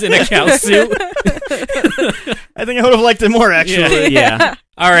fours in a cow suit. I think I would have liked it more, actually. Yeah.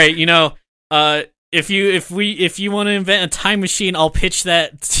 All right, if you want to invent a time machine, I'll pitch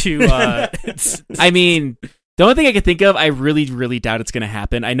that to. I mean, the only thing I can think of, I really, really doubt it's going to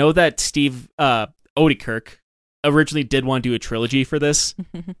happen. I know that Steve Odenkirk originally did want to do a trilogy for this,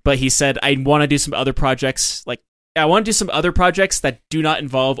 but he said, I want to do some other projects, I want to do some other projects that do not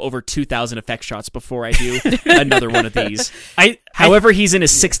involve over 2,000 effect shots before I do another one of these. However, he's in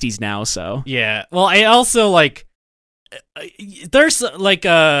his 60s now, so. Yeah. Well, I also, like, there's, like,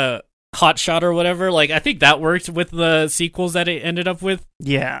 a Hot Shot or whatever. Like, I think that worked with the sequels that it ended up with.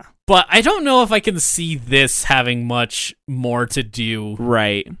 Yeah. But I don't know if I can see this having much more to do.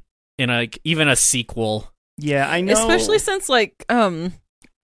 Right. In, like, even a sequel. Yeah, I know. Especially since, like, some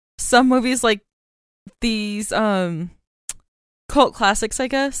movies, like, these cult classics, I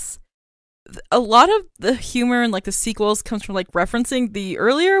guess, a lot of the humor in like the sequels comes from like referencing the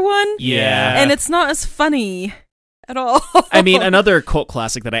earlier one. Yeah. And it's not as funny at all. I mean, another cult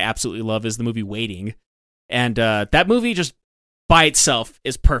classic that I absolutely love is the movie Waiting. And that movie just by itself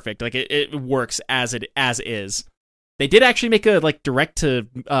is perfect. Like it works as is. They did actually make a like direct to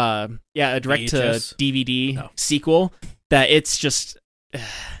VHS? DVD sequel that it's just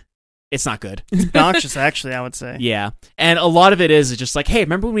it's not good. Obnoxious, actually, I would say. Yeah. And a lot of it is just like, hey,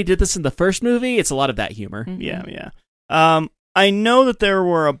 remember when we did this in the first movie? It's a lot of that humor. Mhm. Yeah. I know that there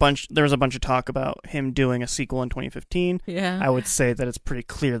was a bunch of talk about him doing a sequel in 2015. Yeah. I would say that it's pretty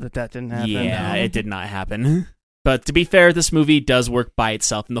clear that didn't happen. Yeah, it did not happen. But to be fair, this movie does work by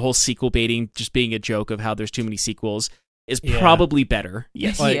itself, and the whole sequel baiting just being a joke of how there's too many sequels is probably better.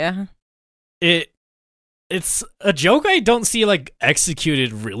 Yes. Like, yeah. It's a joke I don't see like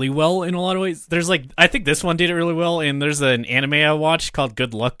executed really well in a lot of ways. There's like, I think this one did it really well, and there's an anime I watched called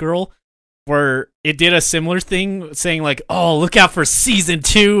Good Luck Girl where it did a similar thing, saying like, oh, look out for season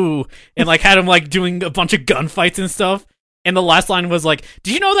 2, and like had him like doing a bunch of gunfights and stuff. And the last line was like,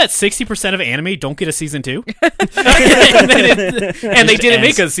 did you know that 60% of anime don't get a season 2? and they didn't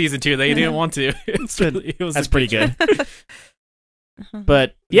make a season 2. They didn't want to. That's pretty good.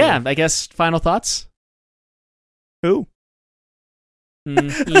 But yeah, I guess final thoughts? Who?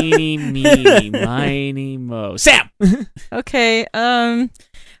 Eeny, meeny, miny, mo. Sam! Okay.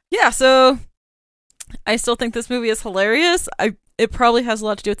 Yeah, so I still think this movie is hilarious. It probably has a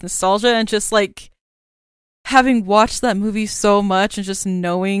lot to do with nostalgia and just like having watched that movie so much and just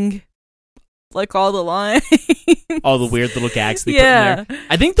knowing like all the lines. All the weird little gags they put in there.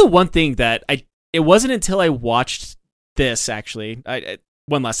 I think the one thing that it wasn't until I watched this actually.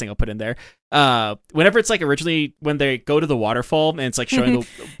 One last thing I'll put in there. Whenever it's like originally when they go to the waterfall and it's like showing the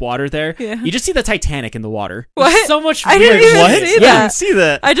water there, you just see the Titanic in the water. What? So much I weird. didn't even What? see I that. didn't see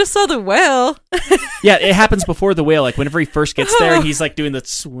that. I just saw the whale. Yeah, it happens before the whale. Like whenever he first gets there and he's like doing the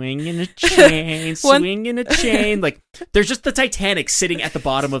swing in a chain, swing in a chain. Like there's just the Titanic sitting at the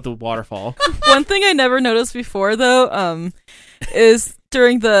bottom of the waterfall. One thing I never noticed before though, is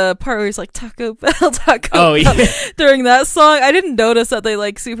during the part where he's like Taco Bell, Taco Bell. Yeah. During that song, I didn't notice that they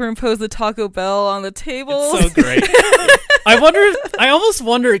like superimposed the Taco Bell on the table. It's so great. I almost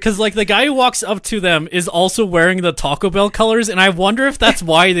wonder, because like the guy who walks up to them is also wearing the Taco Bell colors, and I wonder if that's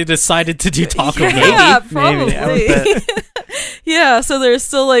why they decided to do Taco Bell. Yeah, Maybe. probably. I would bet. Yeah, so there's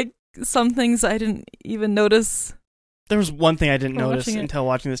still like some things I didn't even notice. There was one thing I didn't While notice watching it. until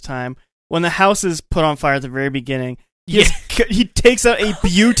watching this time. When the house is put on fire at the very beginning, he takes out a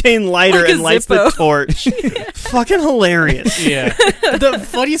butane lighter Like a and lights Zippo. the torch. Fucking hilarious. Yeah. The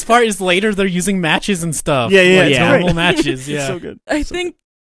funniest part is later they're using matches and stuff. Yeah, like it's normal great. matches. Yeah. It's so good. I think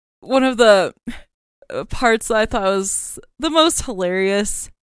one of the parts that I thought was the most hilarious,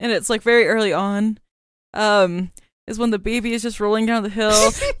 and it's like very early on, is when the baby is just rolling down the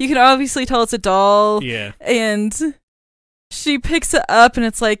hill. You can obviously tell it's a doll, Yeah. and she picks it up, and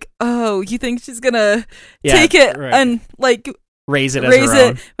it's like, oh, you think she's gonna Yeah, take it right. and like raise it as raise her it,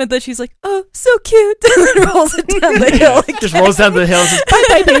 own. but then she's like, oh, so cute, and then rolls it down the hill. Like, Just rolls down the hill and says, bye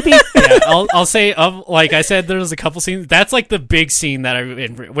bye baby. Yeah, I'll say, like I said, there's a couple scenes. That's like the big scene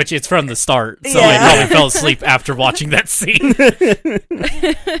that which it's from the start. So I Yeah. probably fell asleep after watching that scene.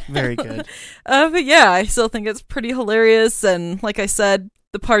 Very good. But yeah, I still think it's pretty hilarious, and like I said,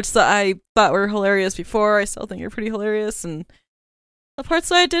 the parts that I thought were hilarious before, I still think are pretty hilarious, and the parts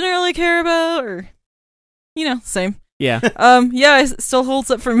that I didn't really care about, or same. Yeah. Yeah, it still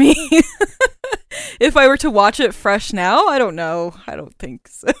holds up for me. If I were to watch it fresh now, I don't know. I don't think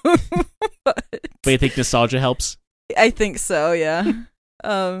so. But But you think nostalgia helps? I think so, yeah.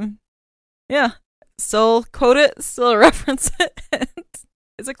 Yeah. Still quote it, still reference it. And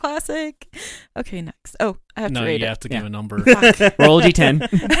it's a classic. Okay, next. Oh, I have No, to rate you it. have to give Yeah. a number. Roll a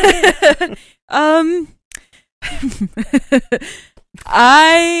d10.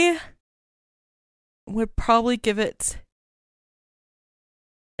 I would probably give it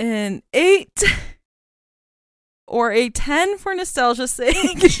an 8 or a 10 for nostalgia's sake.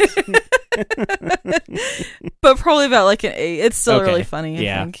 but probably about like an 8. It's still Okay. really funny. I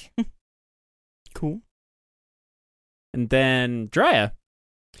Yeah. think. Cool. And then Drya.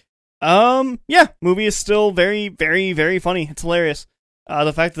 Yeah, movie is still very, very, very funny. It's hilarious.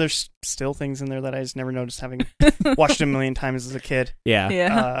 The fact that there's still things in there that I just never noticed, having watched it a million times as a kid. Yeah.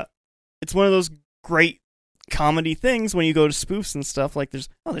 Yeah. It's one of those great comedy things when you go to spoofs and stuff. Like there's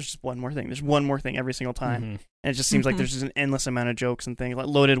just one more thing. There's one more thing every single time, Mhm. and it just seems like Mhm. there's just an endless amount of jokes and things like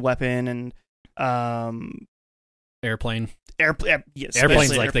Loaded Weapon and Airplane. yes, Airplane's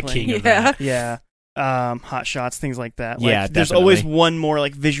especially like the Airplane. king of Yeah. that. Yeah. Hot Shots, things like that. Like, Yeah, there's definitely. always one more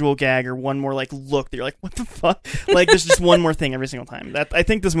like visual gag or one more like look that you're like, what the fuck? Like there's just one more thing every single time. That I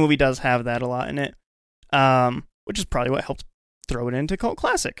think this movie does have that a lot in it, which is probably what helped throw it into cult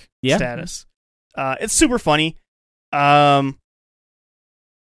classic Yeah. status. It's super funny. I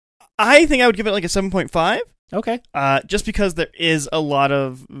think I would give it like a 7.5. Okay. Just because there is a lot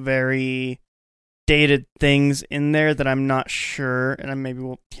of very dated things in there that I'm not sure, and maybe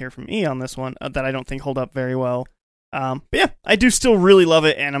we'll hear from E on this one, that I don't think hold up very well. But yeah, I do still really love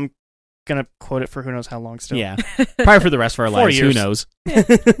it, and I'm gonna quote it for who knows how long still. Yeah. Probably for the rest of our 4 lives. Who years. knows?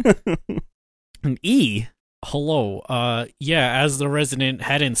 And E. Hello. Yeah, as the resident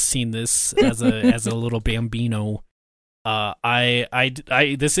hadn't seen this as a little bambino,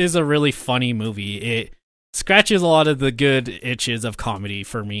 this is a really funny movie. It scratches a lot of the good itches of comedy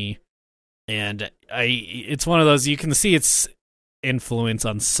for me, and it's one of those you can see its influence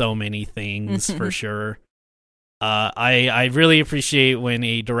on so many things for sure. I really appreciate when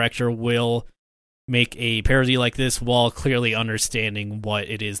a director will make a parody like this while clearly understanding what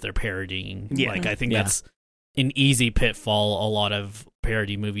it is they're parodying. Yeah. Like I think Yeah. that's an easy pitfall a lot of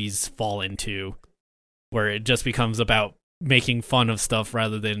parody movies fall into, where it just becomes about making fun of stuff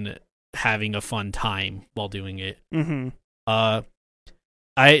rather than having a fun time while doing it. Mm-hmm.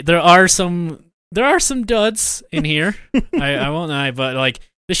 There are some duds in here. I won't lie, but like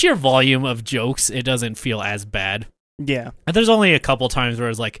the sheer volume of jokes, it doesn't feel as bad. Yeah. And there's only a couple times where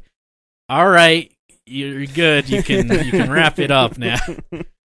it's like, all right, you're good. You can wrap it up now.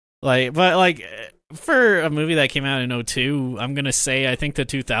 But for a movie that came out in 2002, I'm gonna say I think the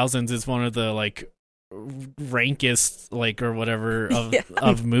 2000s is one of the like rankest or whatever of Yeah.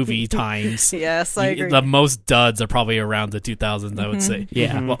 of movie times. Yes, I agree. The most duds are probably around the 2000s, I would Mhm. say.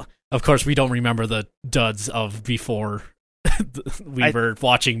 Yeah. Mhm. Well, of course, we don't remember the duds of before we were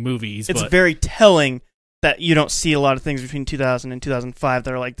watching movies. It's but very telling that you don't see a lot of things between 2000 and 2005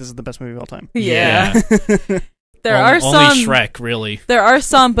 that are like, this is the best movie of all time. yeah. There on- are only some. Shrek, really. There are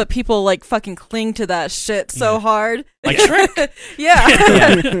some, but people like fucking cling to that shit so Yeah. hard. Like Shrek. yeah.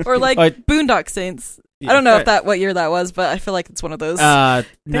 Yeah. Or like Or- Boondock Saints. I don't know if what year that was, but I feel like it's one of those.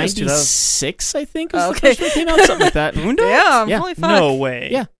 96, I think, was Oh, the okay. first one that came out, something like that. Boondocks? Damn, Yeah. holy fuck. No way.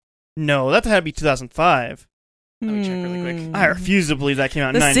 Yeah. No, that had to be 2005. Let me check really quick. Hmm. I refuse to believe that came out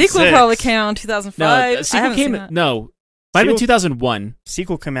in The 96. sequel probably came out in 2005. No, the I sequel haven't seen came. that. No, might have been Sequel- 2001.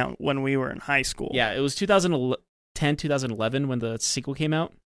 Sequel came out when we were in high school. Yeah, it was 2010, 2011 when the sequel came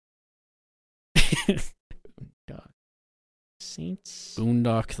out. Boondock Saints.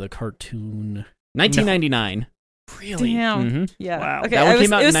 Boondock the cartoon. 1999. Really? Damn. Mm-hmm. Yeah. Wow. Okay. That one I was,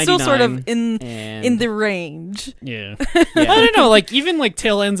 came out it in was still sort of 99, in And the range. Yeah. Yeah. I don't know, like even like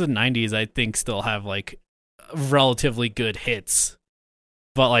tail ends of 90s I think still have like relatively good hits.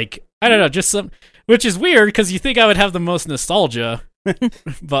 But like I don't know, just some, which is weird because you think I would have the most nostalgia.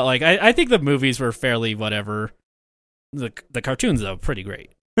 But like I think the movies were fairly whatever. The cartoons though pretty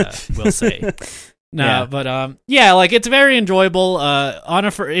great. We'll say. No, Yeah. but yeah, like it's very enjoyable.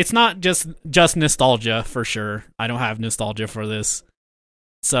 It's not just nostalgia for sure. I don't have nostalgia for this,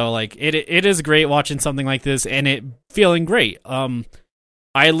 so like it is great watching something like this and it feeling great.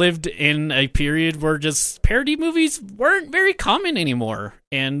 I lived in a period where just parody movies weren't very common anymore,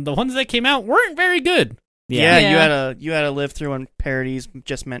 and the ones that came out weren't very good. Yeah, Yeah. you had to live through when parodies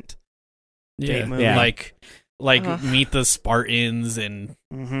just meant date movies. Yeah. like Ugh. Meet the Spartans and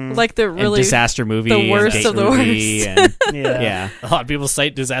Mhm. Like the And really disaster movie. the and worst date of the movie, worst. and- yeah. yeah. a lot of people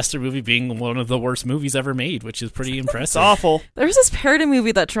cite Disaster Movie being one of the worst movies ever made, which is pretty It's impressive. awful. There was this parody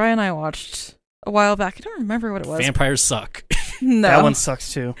movie that Dry and I watched a while back. I don't remember what it was. Vampires suck. No, That one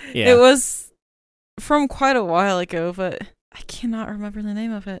sucks too. Yeah. It was from quite a while ago, but I cannot remember the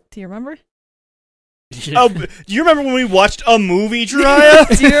name of it. Do you remember? Oh, do you remember when we watched a movie,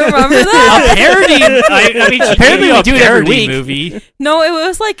 Jiraiya? Do you remember A that? parody. I mean, she Apparently gave you we a do it every parody week. movie. No, it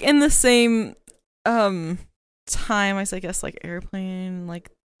was like in the same time as I guess like Airplane, like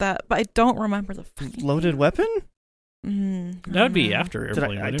that. But I don't remember the fucking Loaded Weapon? That would be after Did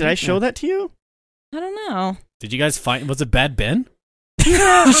Airplane. I, wouldn't did it? I show that to you? I don't know. Did you guys find? Was it Bad Ben?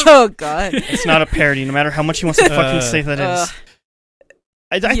 Oh god. It's not a parody, no matter how much he wants to fucking say that it is.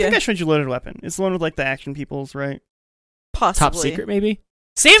 I think I showed you Loaded Weapon. It's the one with like the action peoples, right? Possibly. Top Secret, maybe?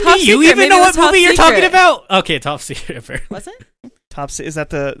 Sam, Top do you Secret, even maybe know it what was Top movie you're talking Secret. about? Okay, Top Secret. Was it? Is that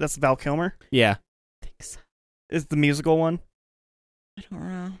that's Val Kilmer? Yeah. I think so. Is the musical one? I don't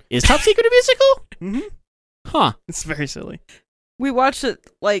know. Is Top Secret a musical? Mm-hmm. Huh. It's very silly. We watched it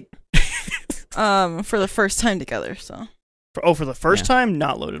like for the first time together, so For the first time,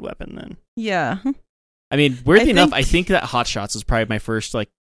 not Loaded Weapon then. yeah. I mean, weirdly enough, think- I think that Hot Shots was probably my first like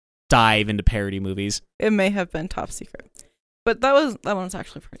dive into parody movies. It may have been Top Secret. But that one was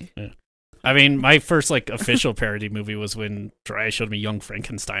actually pretty. I mean, my first like official parody movie was when Dry showed me Young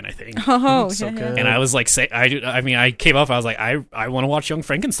Frankenstein, I think. Oh, so yeah, good. And I was like, I came up, I was like, I want to watch Young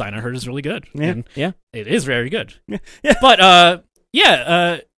Frankenstein. I heard it's really good. Yeah. And Yeah. it is very good. Yeah. But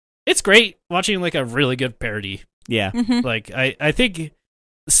it's great watching like a really good parody. Yeah. Mhm. Like I think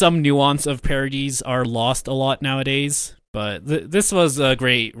some nuance of parodies are lost a lot nowadays, but this was a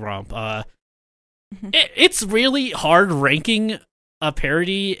great romp. It's really hard ranking a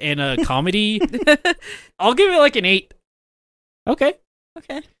parody and a comedy. I'll give it like an 8. Okay.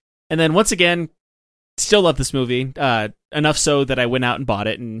 Okay. And then once again, still love this movie. Enough so that I went out and bought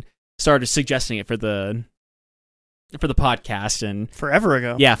it and started suggesting it for the podcast, and Forever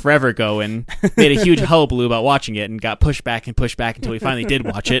ago. yeah, forever ago, and made a huge hullabaloo about watching it, and got pushed back until we finally did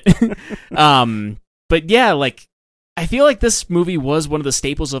watch it. But yeah, like I feel like this movie was one of the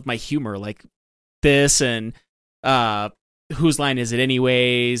staples of my humor, like this and Whose Line Is It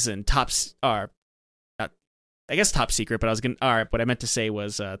Anyways, and I guess Top Secret, but what I meant to say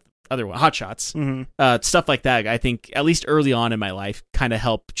was other one, Hot Shots. Mm-hmm. Stuff like that, I think, at least early on in my life, kind of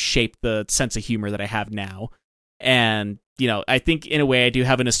helped shape the sense of humor that I have now. And, you know, I think in a way I do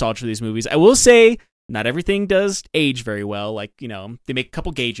have a nostalgia for these movies. I will say not everything does age very well. Like, you know, they make a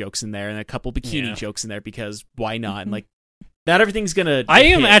couple gay jokes in there and a couple bikini jokes in there because why not? And, like, not everything's going to I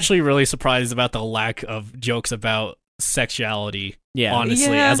am actually really surprised about the lack of jokes about sexuality,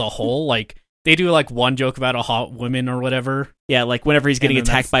 honestly, Yeah. as a whole. Like, they do, like, one joke about a hot woman or whatever. Yeah, like whenever he's getting And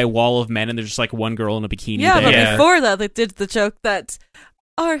then attacked by a wall of men and there's just, like, one girl in a bikini Yeah, there. but Yeah. before that, they did the joke that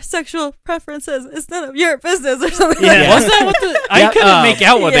our sexual preferences is none of your business or something. Yeah. Like that. Was that what the... I Yeah, couldn't make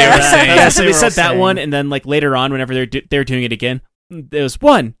out what yeah. they were saying. Yeah, so They they were said all that saying- one, and then, like, later on, whenever they're doing it again, there's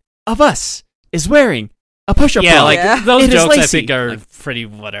one of us is wearing a push-up Yeah, bra. like, Yeah. those It is jokes I lacy. think are Like- pretty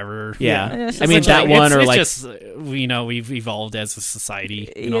whatever. Yeah. Yeah, it's I mean, just that like- one, or it's like, just, you know, we've evolved as a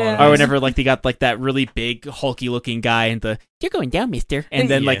society. And all Yeah. of or this. whenever, like, they got, like, that really big, hulky-looking guy, and you're going down, mister. And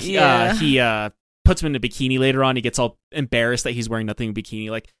then, like, Yeah. he puts him in a bikini later on. He gets all embarrassed that he's wearing nothing but bikini.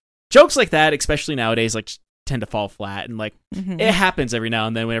 Like, jokes like that, especially nowadays, like, tend to fall flat. And, like, Mhm. it happens every now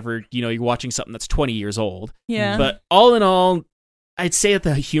and then whenever, you know, you're watching something that's 20 years old. Yeah. But all in all, I'd say that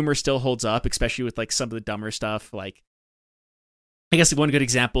the humor still holds up, especially with, like, some of the dumber stuff. Like, I guess one good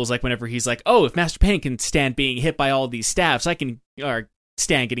example is, like, whenever he's like, oh, if Master Payne can stand being hit by all these staffs, I can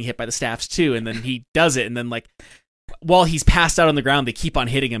stand getting hit by the staffs too. And then he does it, and then, like, while he's passed out on the ground, they keep on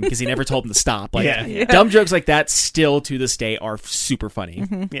hitting him because he never told them to stop. Like, Yeah. dumb jokes like that still to this day are super funny.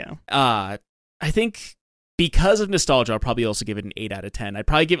 Mhm. Yeah. I think because of nostalgia, I'll probably also give it an 8 out of 10. I'd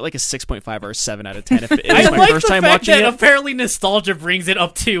probably give it like a 6.5 or a 7 out of 10 if it I was my like first the time fact watching that it. apparently nostalgia brings it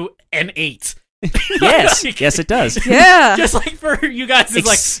up to an 8. Yes, Like- yes, it does. Yeah. Just like for you guys, it's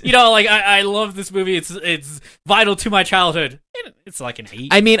like, you know, like I love this movie. It's vital to my childhood. It's like an 8.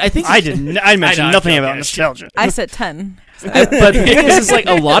 I mean, I think I mentioned I know, nothing I about feel nostalgia. I said 10. but the thing is like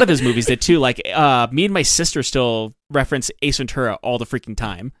a lot of his movies did too. Like, me and my sister still reference Ace Ventura all the freaking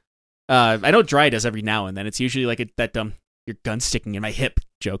time. I know Dry does every now and then. It's usually like that dumb "your gun sticking in my hip"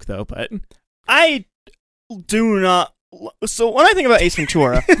 joke though. But I do not. So when I think about Ace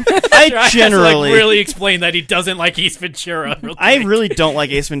Ventura, I I has to, generally, like, really explain that he doesn't like Ace Ventura. Real I quick. really don't like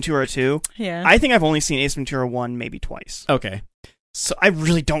Ace Ventura 2. Yeah. I think I've only seen Ace Ventura 1 maybe twice. okay, So I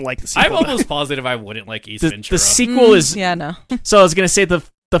really don't like the I'm sequel. almost positive I wouldn't like Ace the Ventura. sequel is Yeah, no. so. I was gonna say the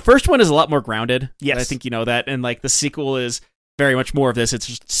first one is a lot more grounded. Yes. I think you know that, and like the sequel is very much more of this. It's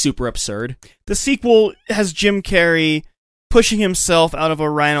just super absurd. The sequel has Jim Carrey pushing himself out of a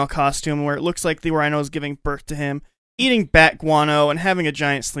rhino costume where it looks like the rhino is giving birth to him, eating bat guano, and having a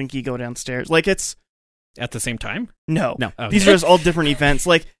giant slinky go downstairs. Like, it's... At the same time? No. No. Okay. These are just all different events.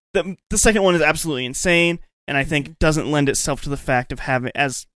 Like, the second one is absolutely insane, and I think doesn't lend itself to the fact of having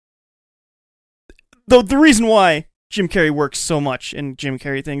as... Though the reason why Jim Carrey works so much in Jim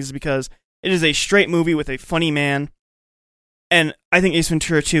Carrey things is because it is a straight movie with a funny man, and I think Ace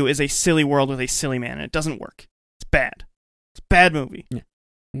Ventura 2 is a silly world with a silly man, and it doesn't work. It's bad. It's a bad movie. Yeah.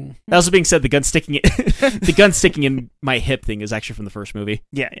 That also being said, the gun sticking in my hip thing is actually from the first movie.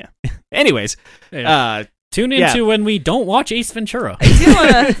 Yeah. Anyways, Tune into when we don't watch Ace Ventura. I do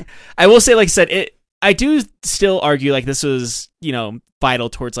wanna, I will say, like I said, I do still argue like this was, vital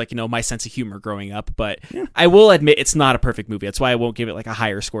towards like, my sense of humor growing up, but I will admit it's not a perfect movie. That's why I won't give it like a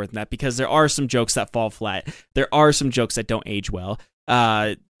higher score than that, because there are some jokes that fall flat. There are some jokes that don't age well.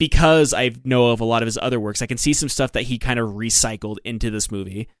 Because I know of a lot of his other works, I can see some stuff that he kind of recycled into this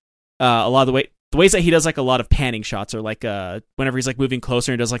movie. A lot of the ways that he does like a lot of panning shots, or like whenever he's like moving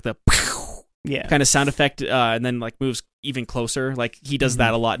closer and does like the kind of sound effect, and then like moves even closer. Like he does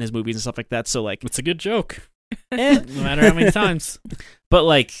that a lot in his movies and stuff like that. So like It's a good joke. No matter how many times. But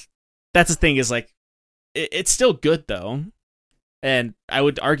like that's the thing, is like it's still good though. And I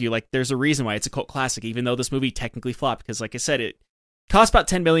would argue like there's a reason why it's a cult classic, even though this movie technically flopped, because like I said, it cost about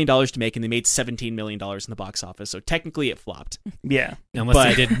 $10 million to make, and they made $17 million in the box office. So technically it flopped. Yeah.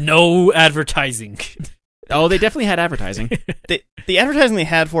 Unless they did no advertising. Oh, they definitely had advertising. The advertising they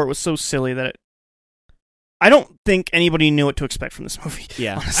had for it was so silly that I don't think anybody knew what to expect from this movie.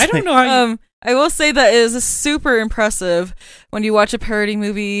 Yeah. Honestly. I don't know how you... I will say that it is super impressive when you watch a parody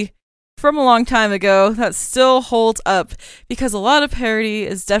movie from a long time ago that still holds up, because a lot of parody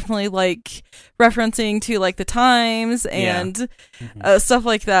is definitely like referencing to like the times and stuff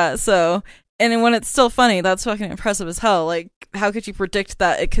like that. So, and when it's still funny, that's fucking impressive as hell. Like, how could you predict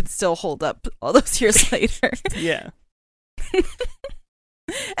that it could still hold up all those years later? Yeah.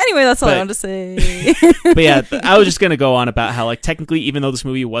 Anyway, that's all I wanted to say. But yeah, I was just going to go on about how, like, technically, even though this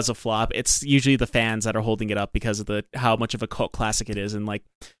movie was a flop, it's usually the fans that are holding it up because of how much of a cult classic it is, and, like,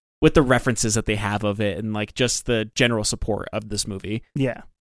 with the references that they have of it, and, like, just the general support of this movie. Yeah.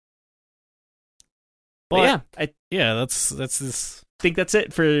 But yeah, that's this. I think that's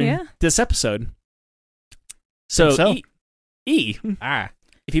it for this episode. So. If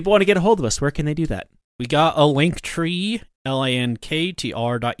people want to get a hold of us, where can they do that? We got a link tree, linktr.ee/LOIP,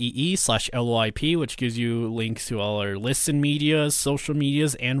 which gives you links to all our listen medias, social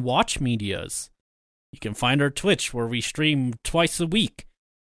medias, and watch medias. You can find our Twitch, where we stream twice a week,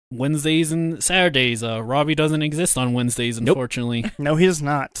 Wednesdays and Saturdays. Robbie doesn't exist on Wednesdays, unfortunately. Nope. No, he does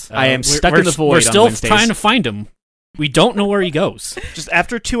not. I am stuck in the void. We're still on Wednesdays. trying to find him. We don't know where he goes. Just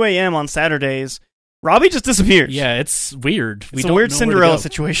after 2 a.m. on Saturdays, Robbie just disappears. Yeah, it's weird. It's a weird Cinderella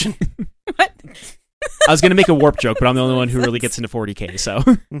situation. What? I was going to make a warp joke, but I'm the only one who really gets into 40K, so.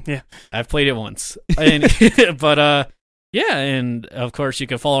 Yeah. I've played it once. And, yeah, and of course you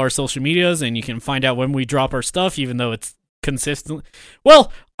can follow our social medias, and you can find out when we drop our stuff, even though it's consistent.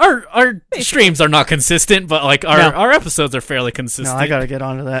 Well, our streams are not consistent, but like our episodes are fairly consistent. No, I gotta get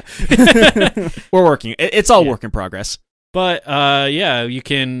onto that. We're working. It's all work in progress. But yeah, you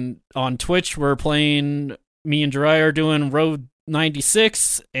can on Twitch. We're playing. Me and Jiraiya are doing Road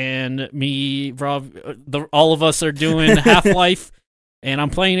 96, and me, Rob, all of us are doing Half-Life, and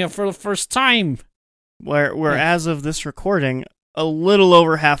I'm playing it for the first time. We're as of this recording, a little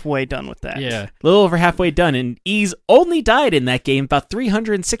over halfway done with that. Yeah. A little over halfway done, and Ease only died in that game about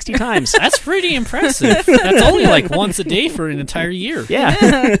 360 times. That's pretty impressive. That's only like once a day for an entire year.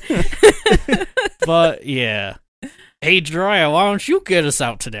 Yeah. But, yeah. Hey, Jiraiya, why don't you get us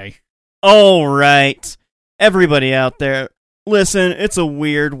out today? All right. Everybody out there, listen, it's a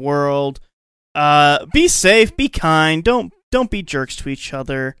weird world. Be safe, be kind, don't be jerks to each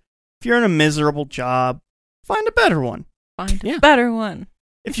other. If you're in a miserable job, find a better one. Find a better one.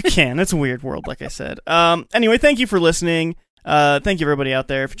 If you can. It's a weird world, like I said. Anyway, thank you for listening. Thank you, everybody out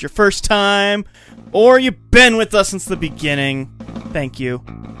there. If it's your first time, or you've been with us since the beginning, thank you.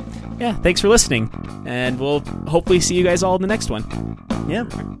 Yeah, thanks for listening. And we'll hopefully see you guys all in the next one. Yeah.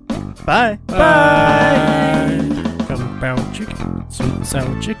 Bye. Bye. Kung Pao chicken, sweet and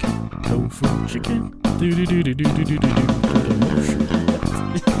sour chicken, tofu chicken. Do do do do do do do do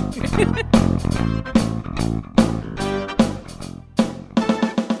do.